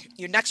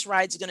 your next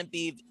ride's going to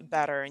be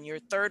better, and your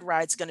third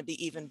ride's going to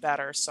be even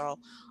better. So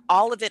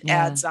all of it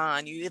yeah. adds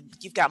on.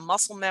 You've got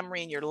muscle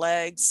memory in your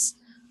legs,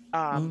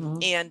 Hmm.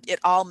 and it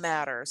all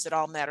matters. It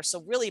all matters.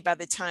 So really, by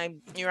the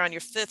time you're on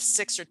your fifth,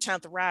 sixth, or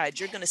 10th ride,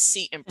 you're going to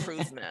see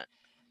improvement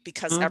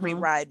because every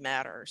Hmm. ride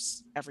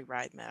matters. Every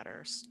ride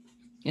matters.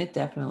 It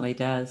definitely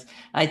does.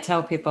 I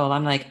tell people,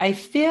 I'm like, I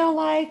feel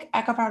like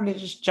I could probably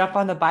just jump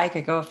on the bike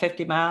and go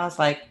 50 miles.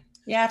 Like,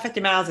 yeah, 50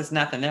 miles is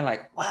nothing. They're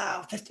like,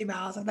 wow, 50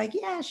 miles. I'm like,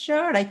 yeah,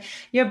 sure. Like,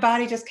 your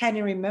body just kind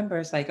of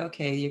remembers, like,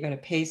 okay, you're going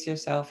to pace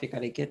yourself. You're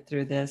going to get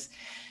through this.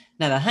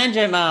 Now, the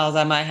 100 miles,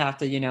 I might have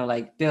to,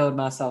 like build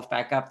myself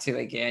back up to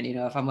again,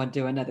 if I'm going to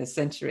do another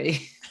century.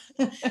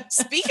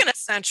 Speaking of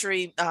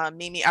century,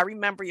 Mimi, I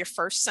remember your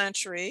first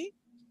century.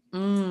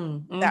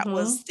 That Mm-hmm.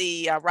 was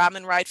the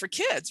ramen ride for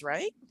kids,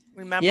 right?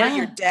 Remember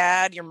your Yeah.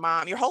 dad, your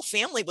mom, your whole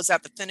family was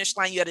at the finish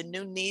line. You had a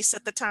new niece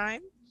at the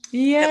time. That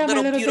Yeah, my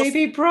little little beautiful,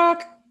 baby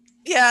Brooke.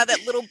 yeah, that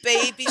little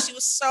baby. She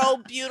was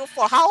so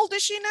beautiful. How old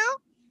is she now?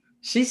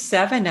 She's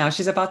 7 now.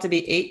 She's about to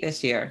be 8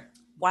 this year, this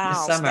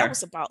Wow. So that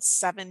was summer. about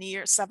 7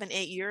 years, 7,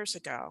 8 years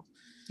ago.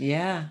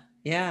 Yeah,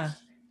 yeah.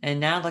 And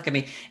now look at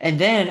me. And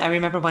then I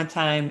remember one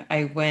time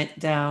I went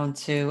down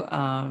to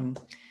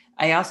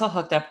I also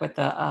hooked up with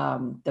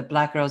the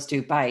Black Girls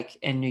Do Bike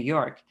in New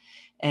York.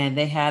 And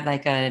they had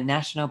like a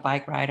national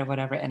bike ride or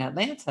whatever in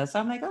Atlanta. So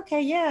I'm like,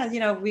 okay,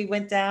 yeah, we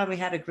went down, we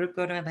had a group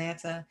go to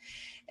Atlanta,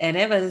 and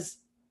it was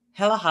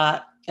hella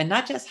hot, and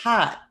not just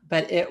hot,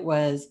 but it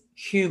was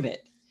humid.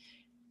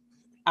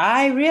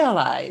 I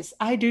realize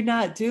I do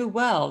not do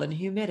well in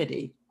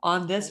humidity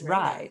on Oh, this really?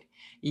 ride.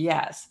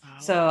 Yes.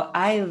 So Oh,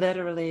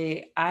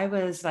 I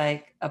was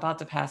like about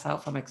to pass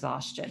out from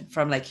exhaustion,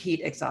 from like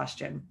heat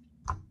exhaustion.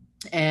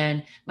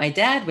 And my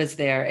dad was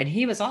there and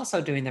he was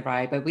also doing the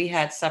ride, but we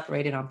had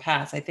separated on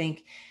paths. I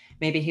think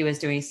maybe he was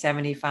doing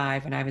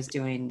 75 and I was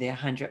doing the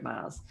 100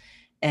 miles.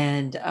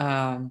 And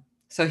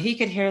so he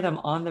could hear them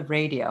on the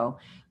radio,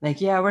 like,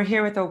 yeah, we're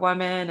here with a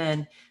woman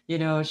and,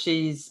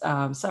 she's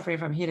suffering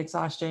from heat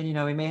exhaustion.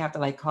 We may have to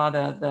like call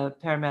the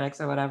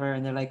paramedics or whatever.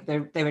 And they're like,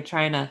 they were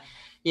trying to,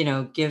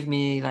 give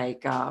me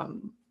like,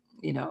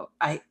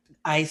 I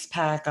ice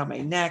pack on my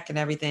neck and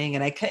everything.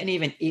 And I couldn't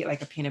even eat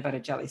like a peanut butter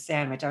jelly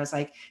sandwich. I was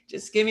like,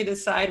 just give me the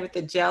side with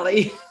the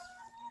jelly.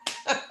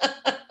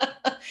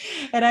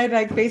 And I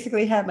like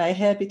basically had my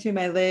head between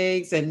my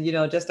legs and,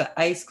 just an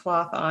ice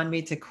cloth on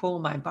me to cool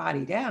my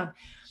body down.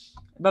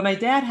 But my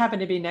dad happened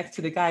to be next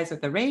to the guys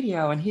with the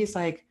radio and he's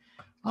like,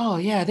 oh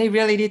yeah, they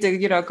really need to,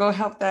 go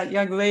help that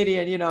young lady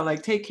and,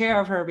 like take care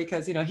of her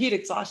because, heat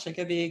exhaustion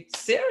can be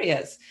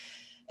serious.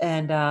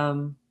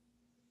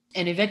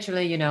 And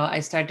eventually, I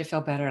started to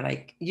feel better.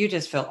 Like you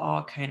just feel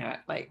all kind of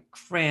like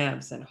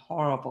cramps and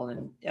horrible,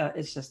 and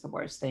it's just the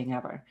worst thing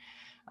ever.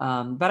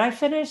 But I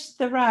finished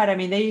the ride. I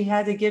mean, they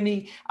had to give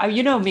me,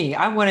 you know me,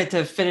 I wanted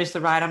to finish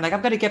the ride. I'm like,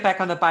 I'm going to get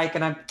back on the bike,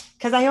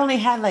 because I only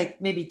had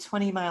like maybe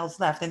 20 miles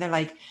left, and they're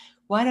like,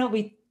 why don't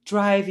we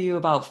drive you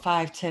about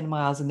 5, 10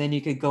 miles, and then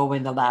you could go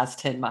in the last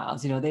 10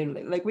 miles. They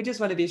like, we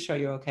just want to be sure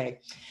you're okay.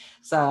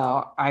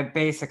 So I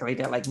basically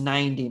did like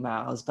 90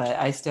 miles, but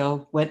I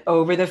still went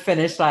over the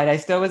finish line. I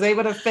still was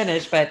able to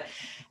finish. But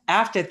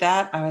after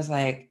that, I was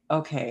like,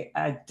 okay,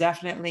 I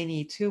definitely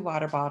need 2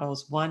 water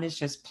bottles. One is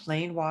just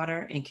plain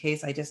water in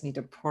case I just need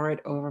to pour it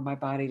over my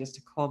body just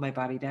to cool my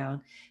body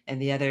down.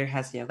 And the other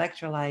has the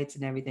electrolytes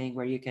and everything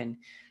where you can,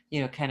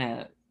 kind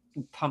of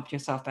pump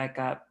yourself back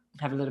up.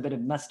 Have a little bit of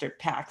mustard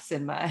packs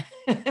in my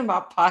in my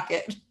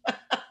pocket.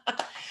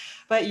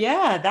 But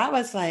yeah, that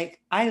was like,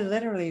 I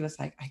literally was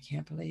like, I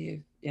can't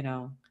believe,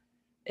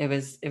 it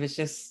was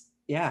just,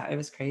 yeah, it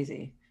was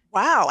crazy.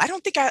 wow. I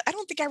don't think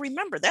I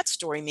remember that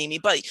story, Mimi.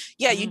 But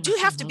yeah, you do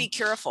have to Mm-hmm. be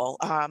careful.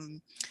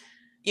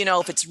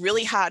 If it's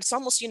really hot, it's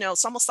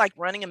almost like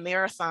running a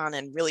marathon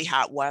in really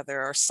hot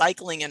weather or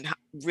cycling in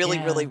really,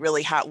 really, Yeah,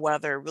 really hot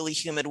weather, really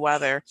humid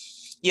weather.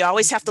 You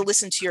always have to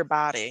listen to your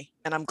body.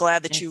 And I'm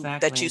glad that you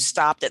exactly.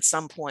 stopped at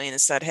some point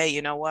and said, hey,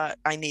 you know what?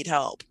 I need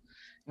help.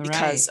 Right.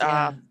 Because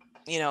Yeah.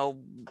 you know,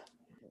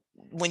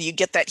 when you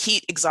get that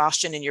heat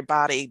exhaustion in your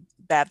body,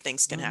 bad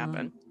things can Hmm.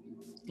 happen.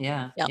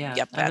 Yeah. Yep, Yeah.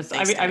 yep, I bad was,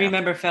 things I can happen.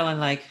 remember feeling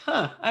like,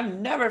 I've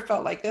never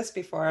felt like this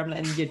before.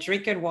 And you're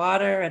drinking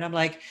water and I'm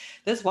like,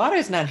 this water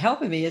is not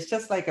helping me. It's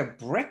just like a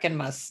brick in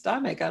my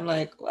stomach. I'm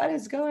like, what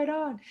is going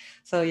on?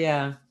 So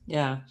yeah.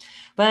 Yeah.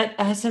 But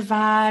I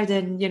survived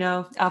and,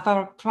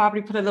 I'll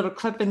probably put a little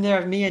clip in there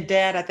of me and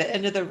dad at the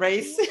end of the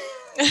race.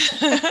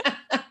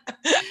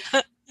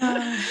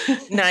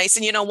 Nice.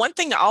 And one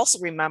thing to also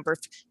remember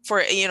for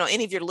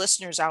any of your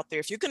listeners out there,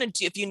 if you're going to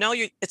do, if you know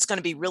it's going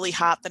to be really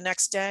hot the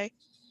next day,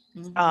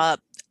 Mhm. uh,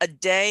 a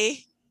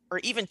day or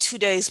even 2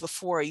 days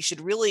before, you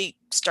should really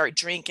start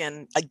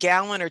drinking a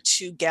gallon or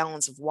 2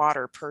 gallons of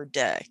water per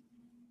day,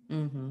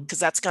 Mm-hmm. because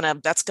that's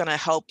gonna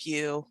help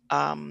you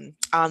on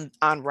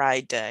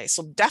ride day.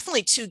 So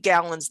definitely 2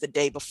 gallons the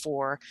day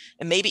before,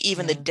 and maybe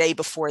even the Yeah. day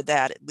before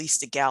that, at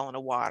least a gallon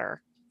of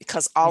water,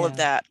 because Yeah. all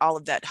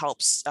of that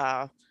helps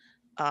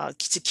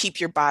to keep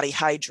your body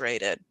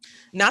hydrated.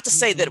 Not to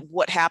say Mm-hmm. that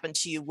what happened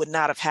to you would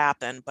not have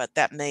happened, but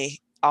that may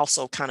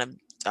also kind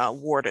of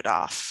ward it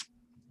off.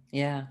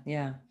 Yeah.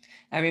 Yeah.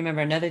 I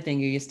remember another thing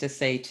you used to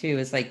say too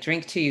is like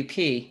drink till you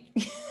pee.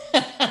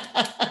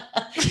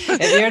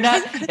 If you're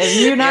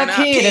You're not not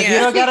peeing, if you peeing.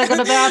 don't gotta go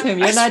to the bathroom,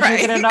 you're That's not right.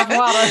 drinking enough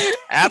water.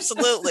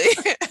 Absolutely.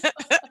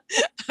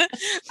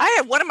 I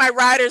had one of my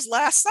riders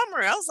last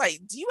summer. I was like,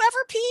 "Do you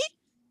ever pee?"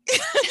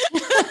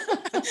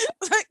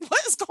 Like,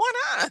 what is going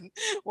on?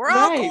 We're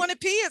all Right. going to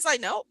pee. It's like,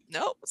 nope,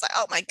 nope. It's like,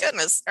 oh my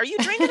goodness, are you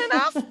drinking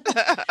enough?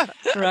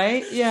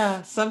 Right?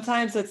 Yeah.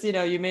 Sometimes it's,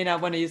 you may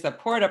not want to use a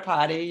porta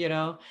potty,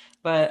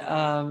 but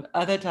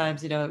other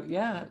times,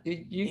 yeah,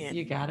 Yeah,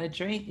 you gotta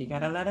drink, you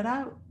gotta let it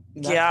out.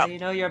 That's how yeah, you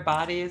know your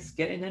body is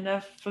getting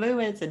enough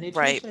fluids and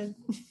right. nutrition.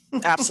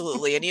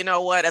 Absolutely. And you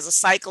know what? As a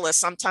cyclist,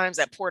 sometimes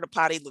that porta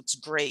potty looks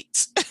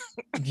great.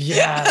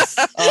 Yes.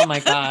 Oh my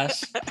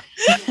gosh.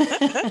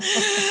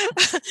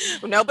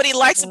 Nobody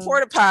likes a Um,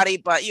 porta potty,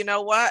 but you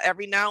know what?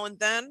 Every now and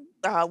then,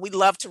 we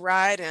love to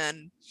ride,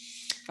 and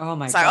Oh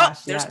my it's like, oh,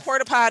 gosh, there's a yes.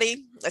 porta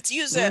potty. Let's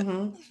use it.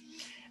 hmm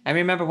I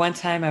remember one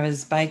time I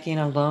was biking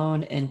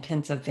alone in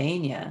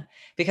Pennsylvania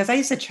because I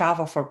used to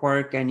travel for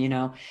work and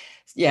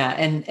yeah,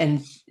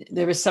 and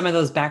there was some of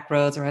those back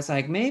roads where I was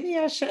like, maybe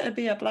I shouldn't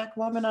be a black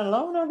woman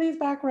alone on these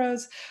back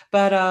roads.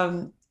 But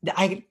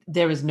I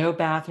there was no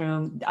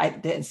bathroom. I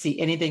didn't see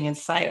anything in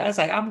sight. I was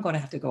like, I'm gonna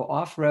have to go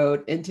off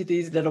road into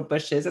these little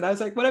bushes. And I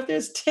was like, what if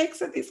there's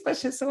ticks in these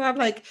bushes? So I'm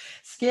like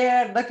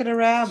scared, looking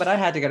around, but I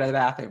had to go to the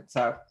bathroom.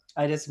 So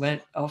I just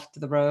went off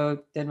to the road,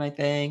 did my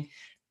thing,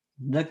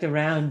 looked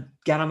around,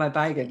 got on my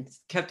bike, and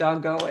kept on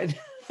going.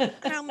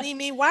 Now,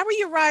 Mimi, why were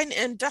you riding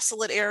in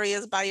desolate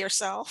areas by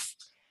yourself?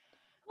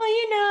 Well,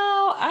 you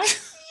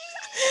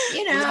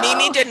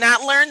Mimi know, did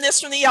not learn this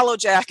from the Yellow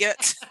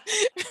Jacket.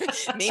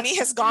 Mimi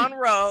has gone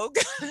rogue.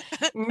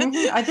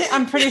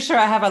 I'm pretty sure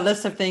I have a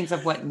list of things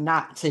of what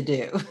not to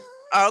do.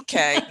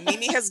 Okay,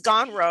 Mimi has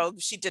gone rogue.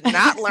 She did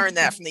not learn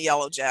that from the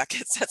Yellow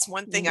Jackets. That's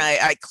one thing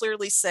I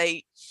clearly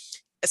say,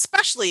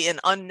 especially in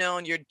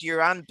unknown.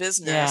 You're on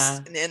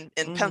business Yeah. in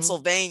hmm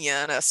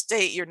Pennsylvania, in a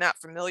state you're not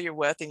familiar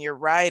with, and you're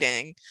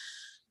riding.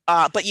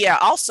 But yeah,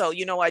 also,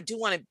 I do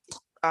want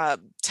to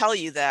tell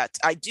you that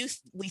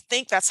we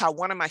think that's how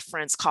one of my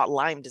friends caught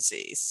Lyme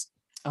disease.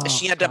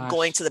 She Oh ended up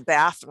going gosh. to the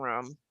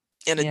bathroom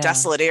in a Yeah.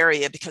 desolate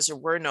area because there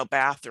were no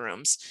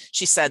bathrooms.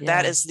 She said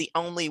that Yeah. is the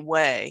only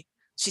way.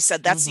 She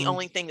said that's the hmm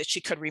only thing that she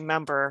could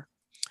remember,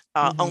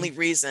 only hmm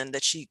reason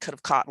that she could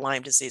have caught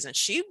Lyme disease. And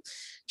she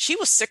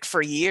was sick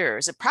for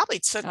years. It probably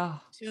took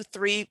Oh, a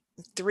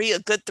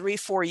good 3,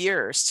 4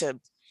 years to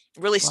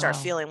really start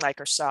wow. feeling like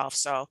herself.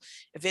 So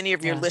if any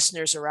of your Yeah.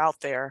 listeners are out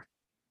there,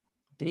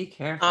 Be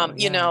careful.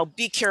 you Yeah. know,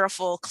 be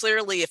careful.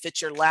 Clearly, if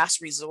it's your last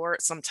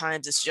resort,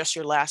 sometimes it's just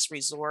your last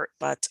resort,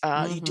 but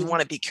you do hmm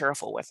want to be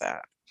careful with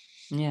that.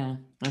 Yeah.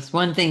 That's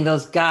one thing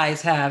those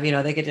guys have,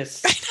 they could just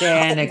Oh,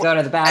 stand and go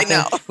to the I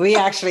bathroom. know. We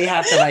actually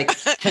have to like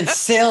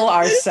conceal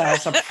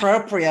ourselves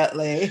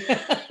appropriately.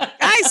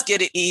 Guys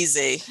get it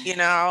easy. They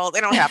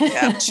don't have to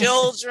have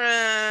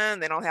children.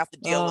 They don't have to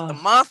deal with the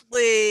Oh.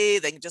 monthly.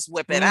 They can just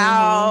whip it hmm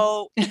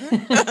out.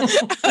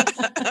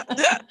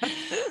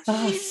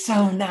 Oh,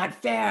 so not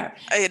fair.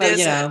 It But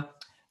isn't.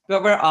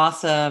 but we're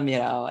awesome,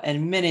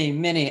 in many,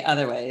 many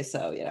other ways.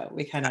 So,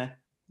 we kind of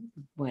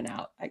went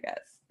out, I guess.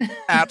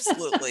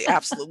 Absolutely.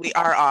 Absolutely. We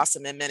are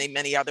awesome in many,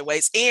 many other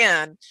ways.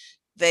 And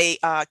they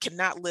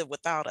cannot live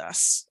without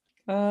us.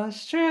 Oh,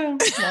 it's true.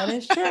 That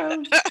is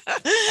true.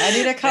 I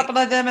need a They couple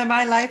of them in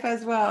my life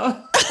as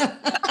well.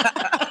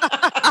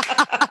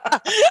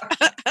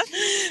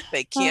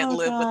 they can't Oh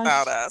live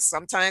without gosh. us.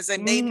 Sometimes they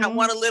may not hmm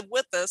want to live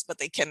with us, but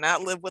they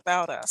cannot live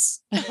without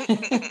us.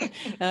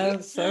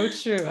 That's so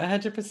true.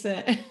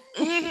 100%.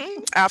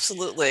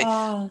 Absolutely.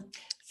 Oh,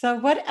 so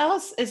what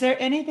else? Is there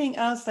anything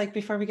else, like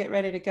before we get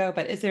ready to go,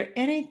 but is there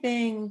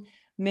anything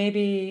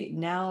maybe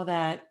now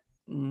that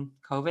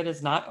COVID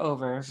is not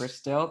over, we're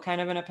still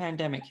kind of in a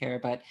pandemic here,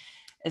 but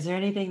is there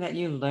anything that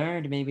you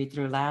learned maybe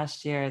through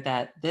last year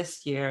that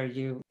this year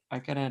you are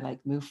gonna like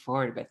move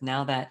forward with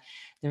now that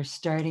they're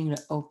starting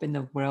to open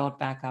the world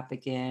back up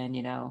again,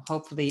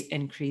 hopefully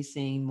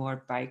increasing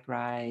more bike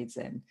rides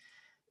and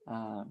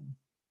um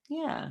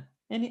yeah,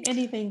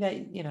 anything that,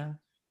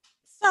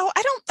 So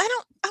I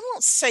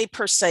won't say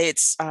per se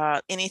it's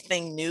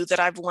anything new that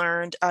I've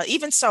learned.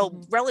 Even so,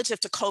 Mhm. relative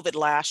to COVID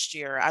last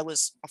year, I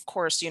was, of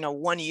course,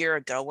 1 year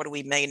ago. What are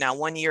we May now?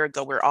 1 year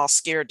ago, we are all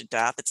scared to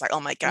death. It's like, oh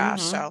my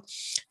gosh. Mhm.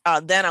 So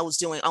then I was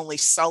doing only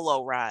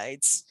solo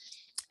rides.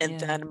 And Yeah.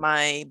 then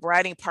my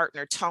riding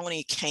partner,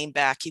 Tony, came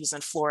back. He was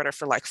in Florida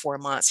for like 4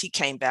 months. He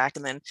came back,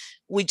 and then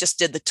we just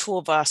did the two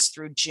of us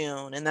through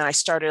June. And then I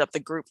started up the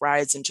group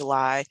rides in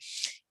July.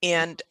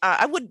 And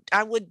I would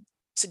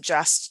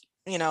suggest,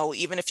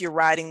 even if you're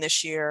riding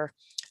this year,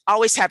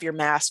 always have your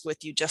mask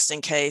with you just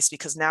in case,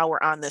 because now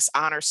we're on this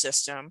honor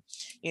system.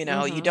 You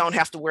don't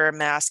have to wear a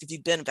mask if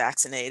you've been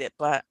vaccinated,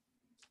 but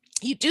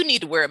you do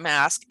need to wear a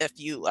mask if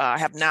you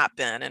have not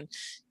been. And,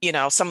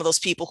 some of those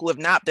people who have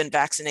not been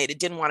vaccinated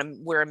didn't want to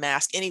wear a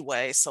mask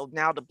anyway. So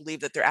now to believe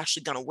that they're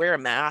actually going to wear a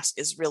mask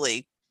is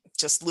really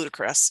just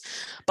ludicrous.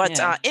 But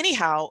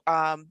anyhow,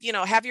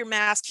 have your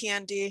mask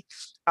handy,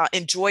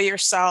 enjoy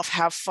yourself,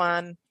 have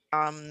fun.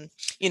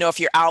 If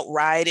you're out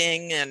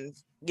riding and,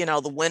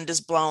 the wind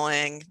is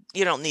blowing,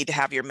 you don't need to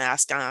have your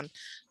mask on.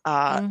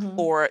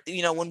 Or,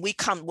 when we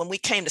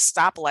came to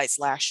stoplights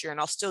last year, and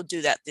I'll still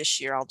do that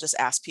this year, I'll just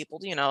ask people,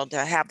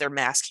 to have their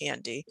mask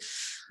handy.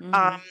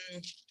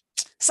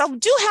 So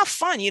do have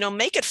fun,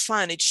 make it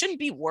fun. It shouldn't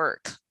be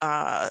work.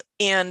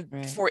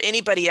 And for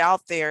anybody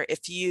out there,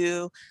 if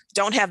you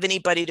don't have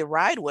anybody to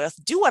ride with,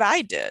 do what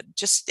I did.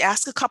 Just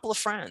ask a couple of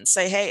friends,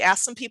 say, hey,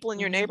 ask some people in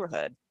your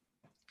neighborhood.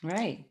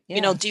 Right.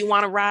 Yeah. Do you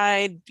want to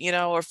ride,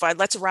 or if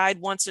let's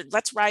ride once, or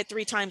let's ride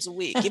 3 times a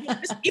week, even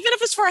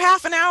if it's for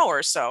half an hour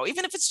or so,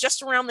 even if it's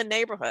just around the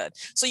neighborhood.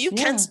 So you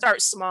can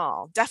start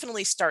small,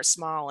 definitely start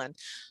small.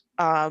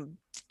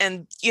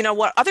 And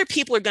what, other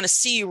people are going to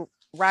see you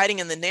riding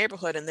in the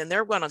neighborhood, and then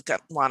they're going to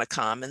want to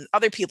come, and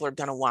other people are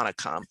going to want to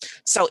come.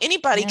 So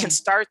anybody can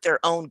start their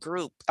own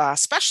group,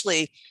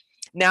 especially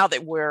now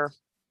that we're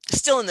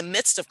still in the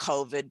midst of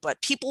COVID,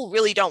 but people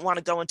really don't want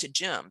to go into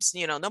gyms.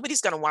 Nobody's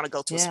going to want to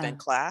go to a spin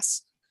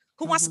class.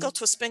 Who wants to go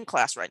to a spin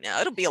class right now?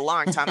 It'll be a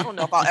long time. I don't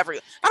know if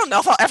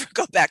I'll ever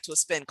go back to a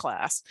spin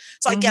class.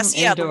 So I guess,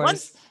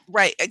 indoors.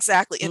 Right,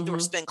 exactly. Indoor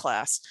spin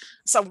class.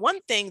 So one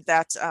thing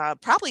that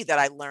probably that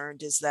I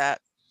learned is that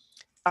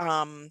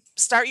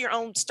start your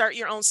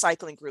own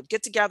cycling group.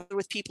 Get together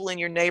with people in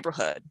your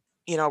neighborhood.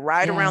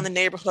 Ride around the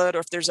neighborhood, or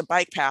if there's a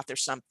bike path or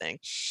something,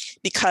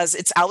 because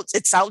it's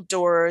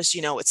outdoors,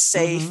 it's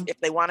safe. If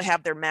they want to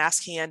have their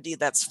mask handy,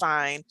 that's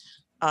fine.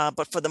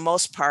 But for the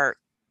most part,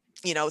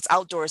 it's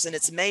outdoors, and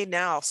it's May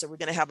now. So we're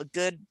going to have a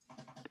good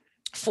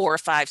 4 or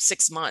 5,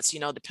 6 months,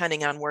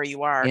 depending on where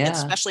you are, and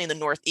especially in the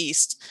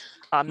Northeast,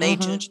 May,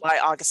 June, July,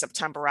 August,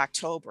 September,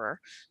 October.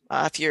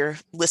 If you're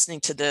listening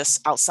to this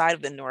outside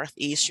of the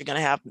Northeast, you're going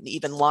to have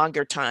even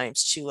longer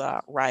times to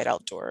ride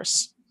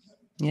outdoors.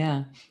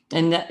 Yeah.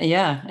 And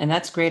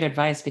that's great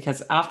advice,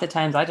 because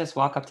oftentimes I just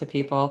walk up to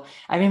people.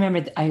 I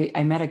remember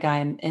I met a guy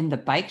in the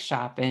bike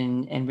shop,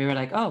 and we were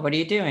like, oh, what are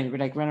you doing? We're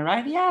like, run a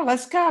ride? Yeah,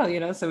 let's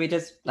go. So we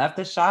just left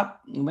the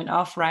shop and went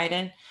off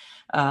riding.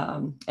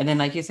 And then,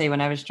 like you say, when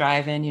I was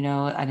driving,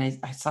 and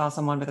I saw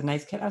someone with a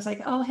nice kid, I was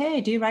like, oh,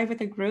 hey, do you ride with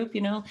a group?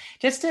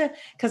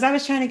 Because I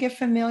was trying to get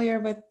familiar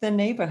with the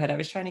neighborhood. I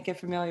was trying to get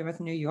familiar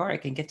with New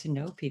York and get to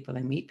know people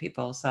and meet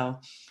people. So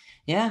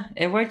yeah,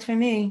 it worked for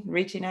me,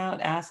 reaching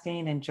out,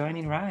 asking, and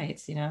joining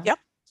rides, Yep.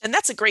 And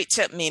that's a great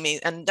tip,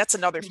 Mimi. And that's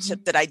another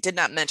tip that I did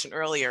not mention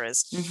earlier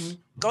is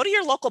go to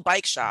your local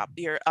bike shop,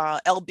 your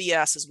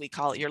LBS, as we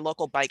call it, your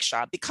local bike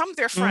shop. Become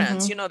their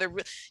friends. They're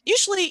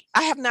usually,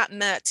 I have not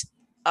met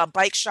a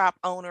bike shop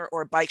owner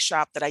or a bike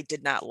shop that I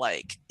did not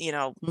like.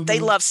 They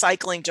love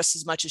cycling just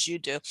as much as you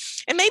do.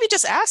 And maybe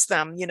just ask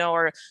them,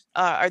 or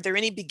are there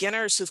any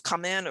beginners who've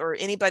come in, or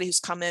anybody who's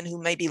come in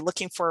who may be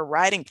looking for a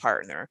riding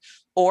partner?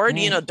 Or,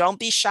 don't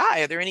be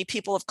shy. Are there any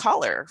people of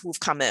color who've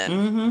come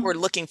in who are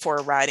looking for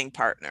a riding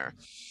partner?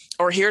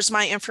 Or here's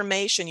my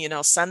information,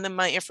 send them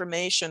my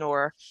information,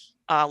 or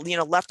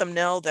let them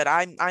know that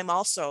I'm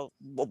also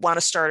want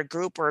to start a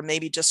group, or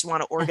maybe just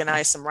want to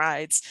organize some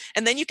rides.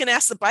 And then you can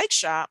ask the bike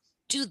shop,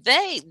 do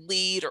they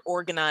lead or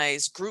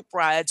organize group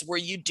rides where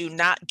you do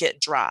not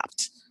get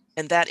dropped?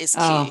 And that is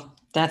key. Oh,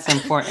 that's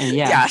important.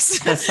 Yeah. Yes.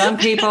 Because some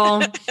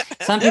people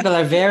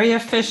are very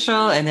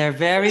official, and they're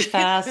very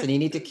fast, and you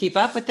need to keep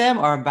up with them,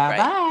 or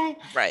bye-bye.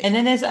 Right. And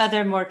then there's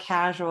other more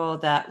casual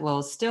that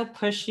will still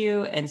push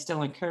you and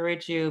still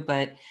encourage you,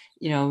 but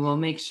we'll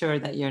make sure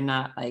that you're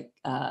not like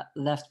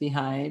left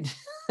behind.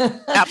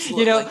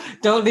 Absolutely.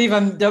 Don't leave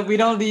them. We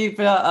don't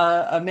leave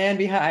a man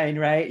behind,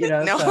 right?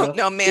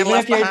 No man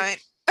left behind.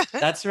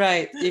 That's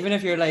right. Even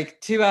if you're like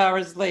 2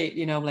 hours late,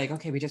 like,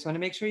 okay, we just want to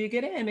make sure you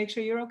get in, make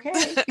sure you're okay.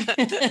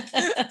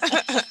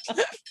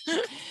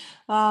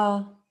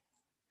 I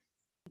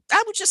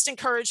would just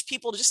encourage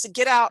people just to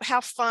get out,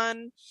 have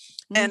fun.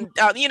 And,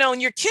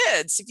 and your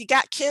kids, if you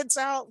got kids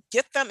out,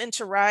 get them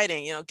into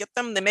riding, get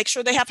them, they make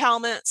sure they have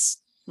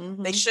helmets.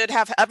 They should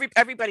have,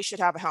 everybody should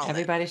have a helmet.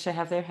 Everybody should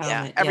have their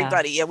helmet. Yeah,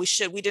 everybody. Yeah,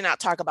 we did not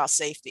talk about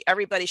safety.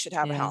 Everybody should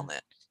have a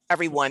helmet.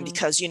 Everyone,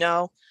 because,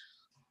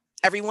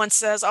 everyone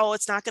says, oh,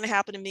 it's not going to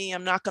happen to me.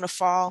 I'm not going to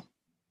fall.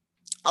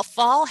 A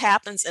fall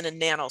happens in a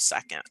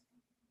nanosecond.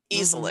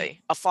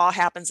 Easily. A fall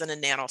happens in a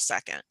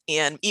nanosecond.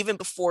 And even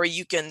before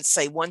you can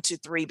say 1, 2,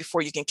 3,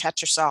 before you can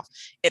catch yourself,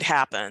 it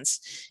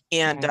happens.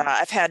 And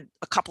I've had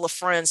a couple of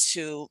friends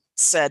who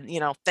said,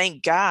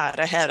 thank God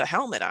I had a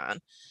helmet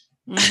on.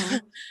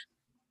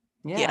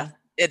 Yeah.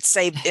 It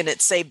saved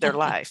their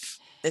life.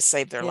 It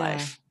saved their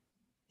life.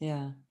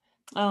 Yeah.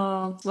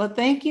 Oh, well,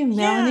 thank you,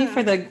 Melanie, Yeah,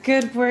 for the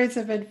good words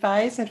of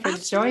advice and for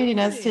joining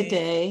us absolutely.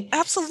 today.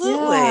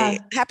 Absolutely. Yeah.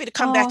 Happy to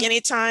come back Oh,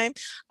 anytime.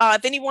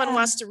 If anyone yeah.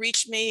 wants to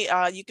reach me,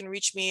 you can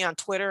reach me on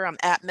Twitter. I'm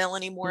at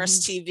Melanie Morris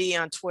Mhm.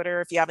 TV on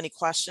Twitter. If you have any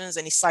questions,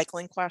 any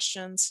cycling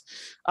questions,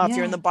 if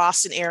you're in the Yeah.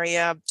 Boston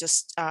area,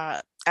 just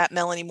at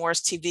Melanie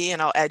Morris TV,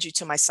 and I'll add you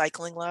to my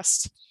cycling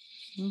list.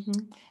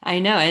 I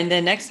know. And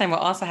then next time we'll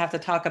also have to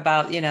talk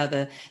about,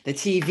 the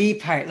TV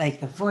part, like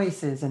the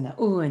voices and the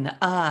ooh and the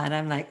ah. And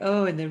I'm like,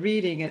 oh, and the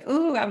reading and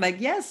ooh. I'm like,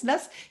 yes,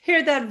 let's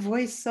hear that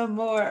voice some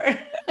more.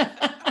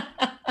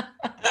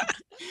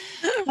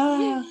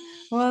 Ah,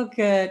 well,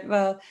 good.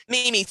 Well,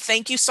 Mimi,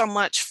 thank you so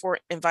much for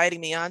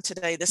inviting me on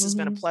today. This has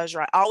been a hmm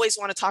pleasure. I always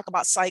want to talk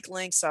about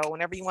cycling. So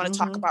whenever you want to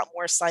talk hmm about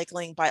more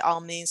cycling, by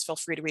all means, feel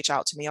free to reach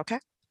out to me. Okay.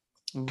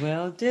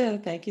 will do.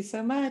 Thank you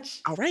so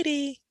much. All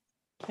righty.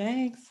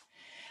 Thanks.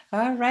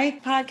 All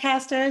right,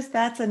 podcasters,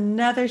 that's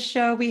another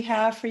show we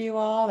have for you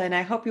all. And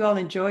I hope you all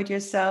enjoyed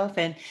yourself.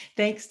 And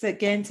thanks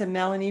again to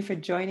Melanie for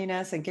joining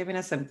us and giving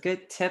us some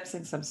good tips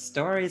and some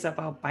stories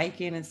about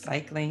biking and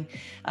cycling.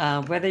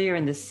 Whether you're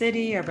in the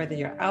city or whether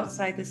you're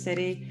outside the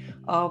city,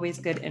 always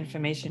good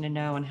information to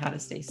know on how to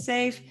stay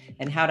safe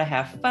and how to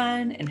have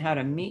fun and how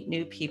to meet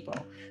new people.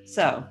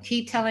 So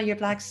keep telling your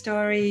Black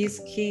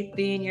stories, keep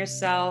being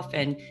yourself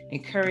and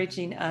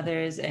encouraging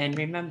others. And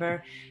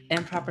remember,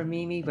 Improper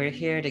Mimi, we're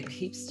here to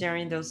keep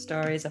sharing those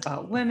stories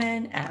about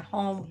women at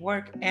home,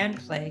 work, and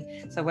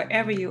play. So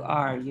wherever you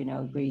are, we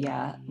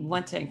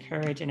want to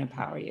encourage and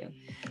empower you.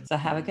 So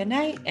have a good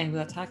night, and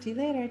we'll talk to you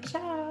later.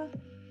 Ciao.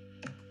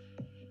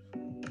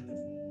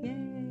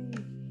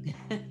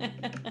 Yay.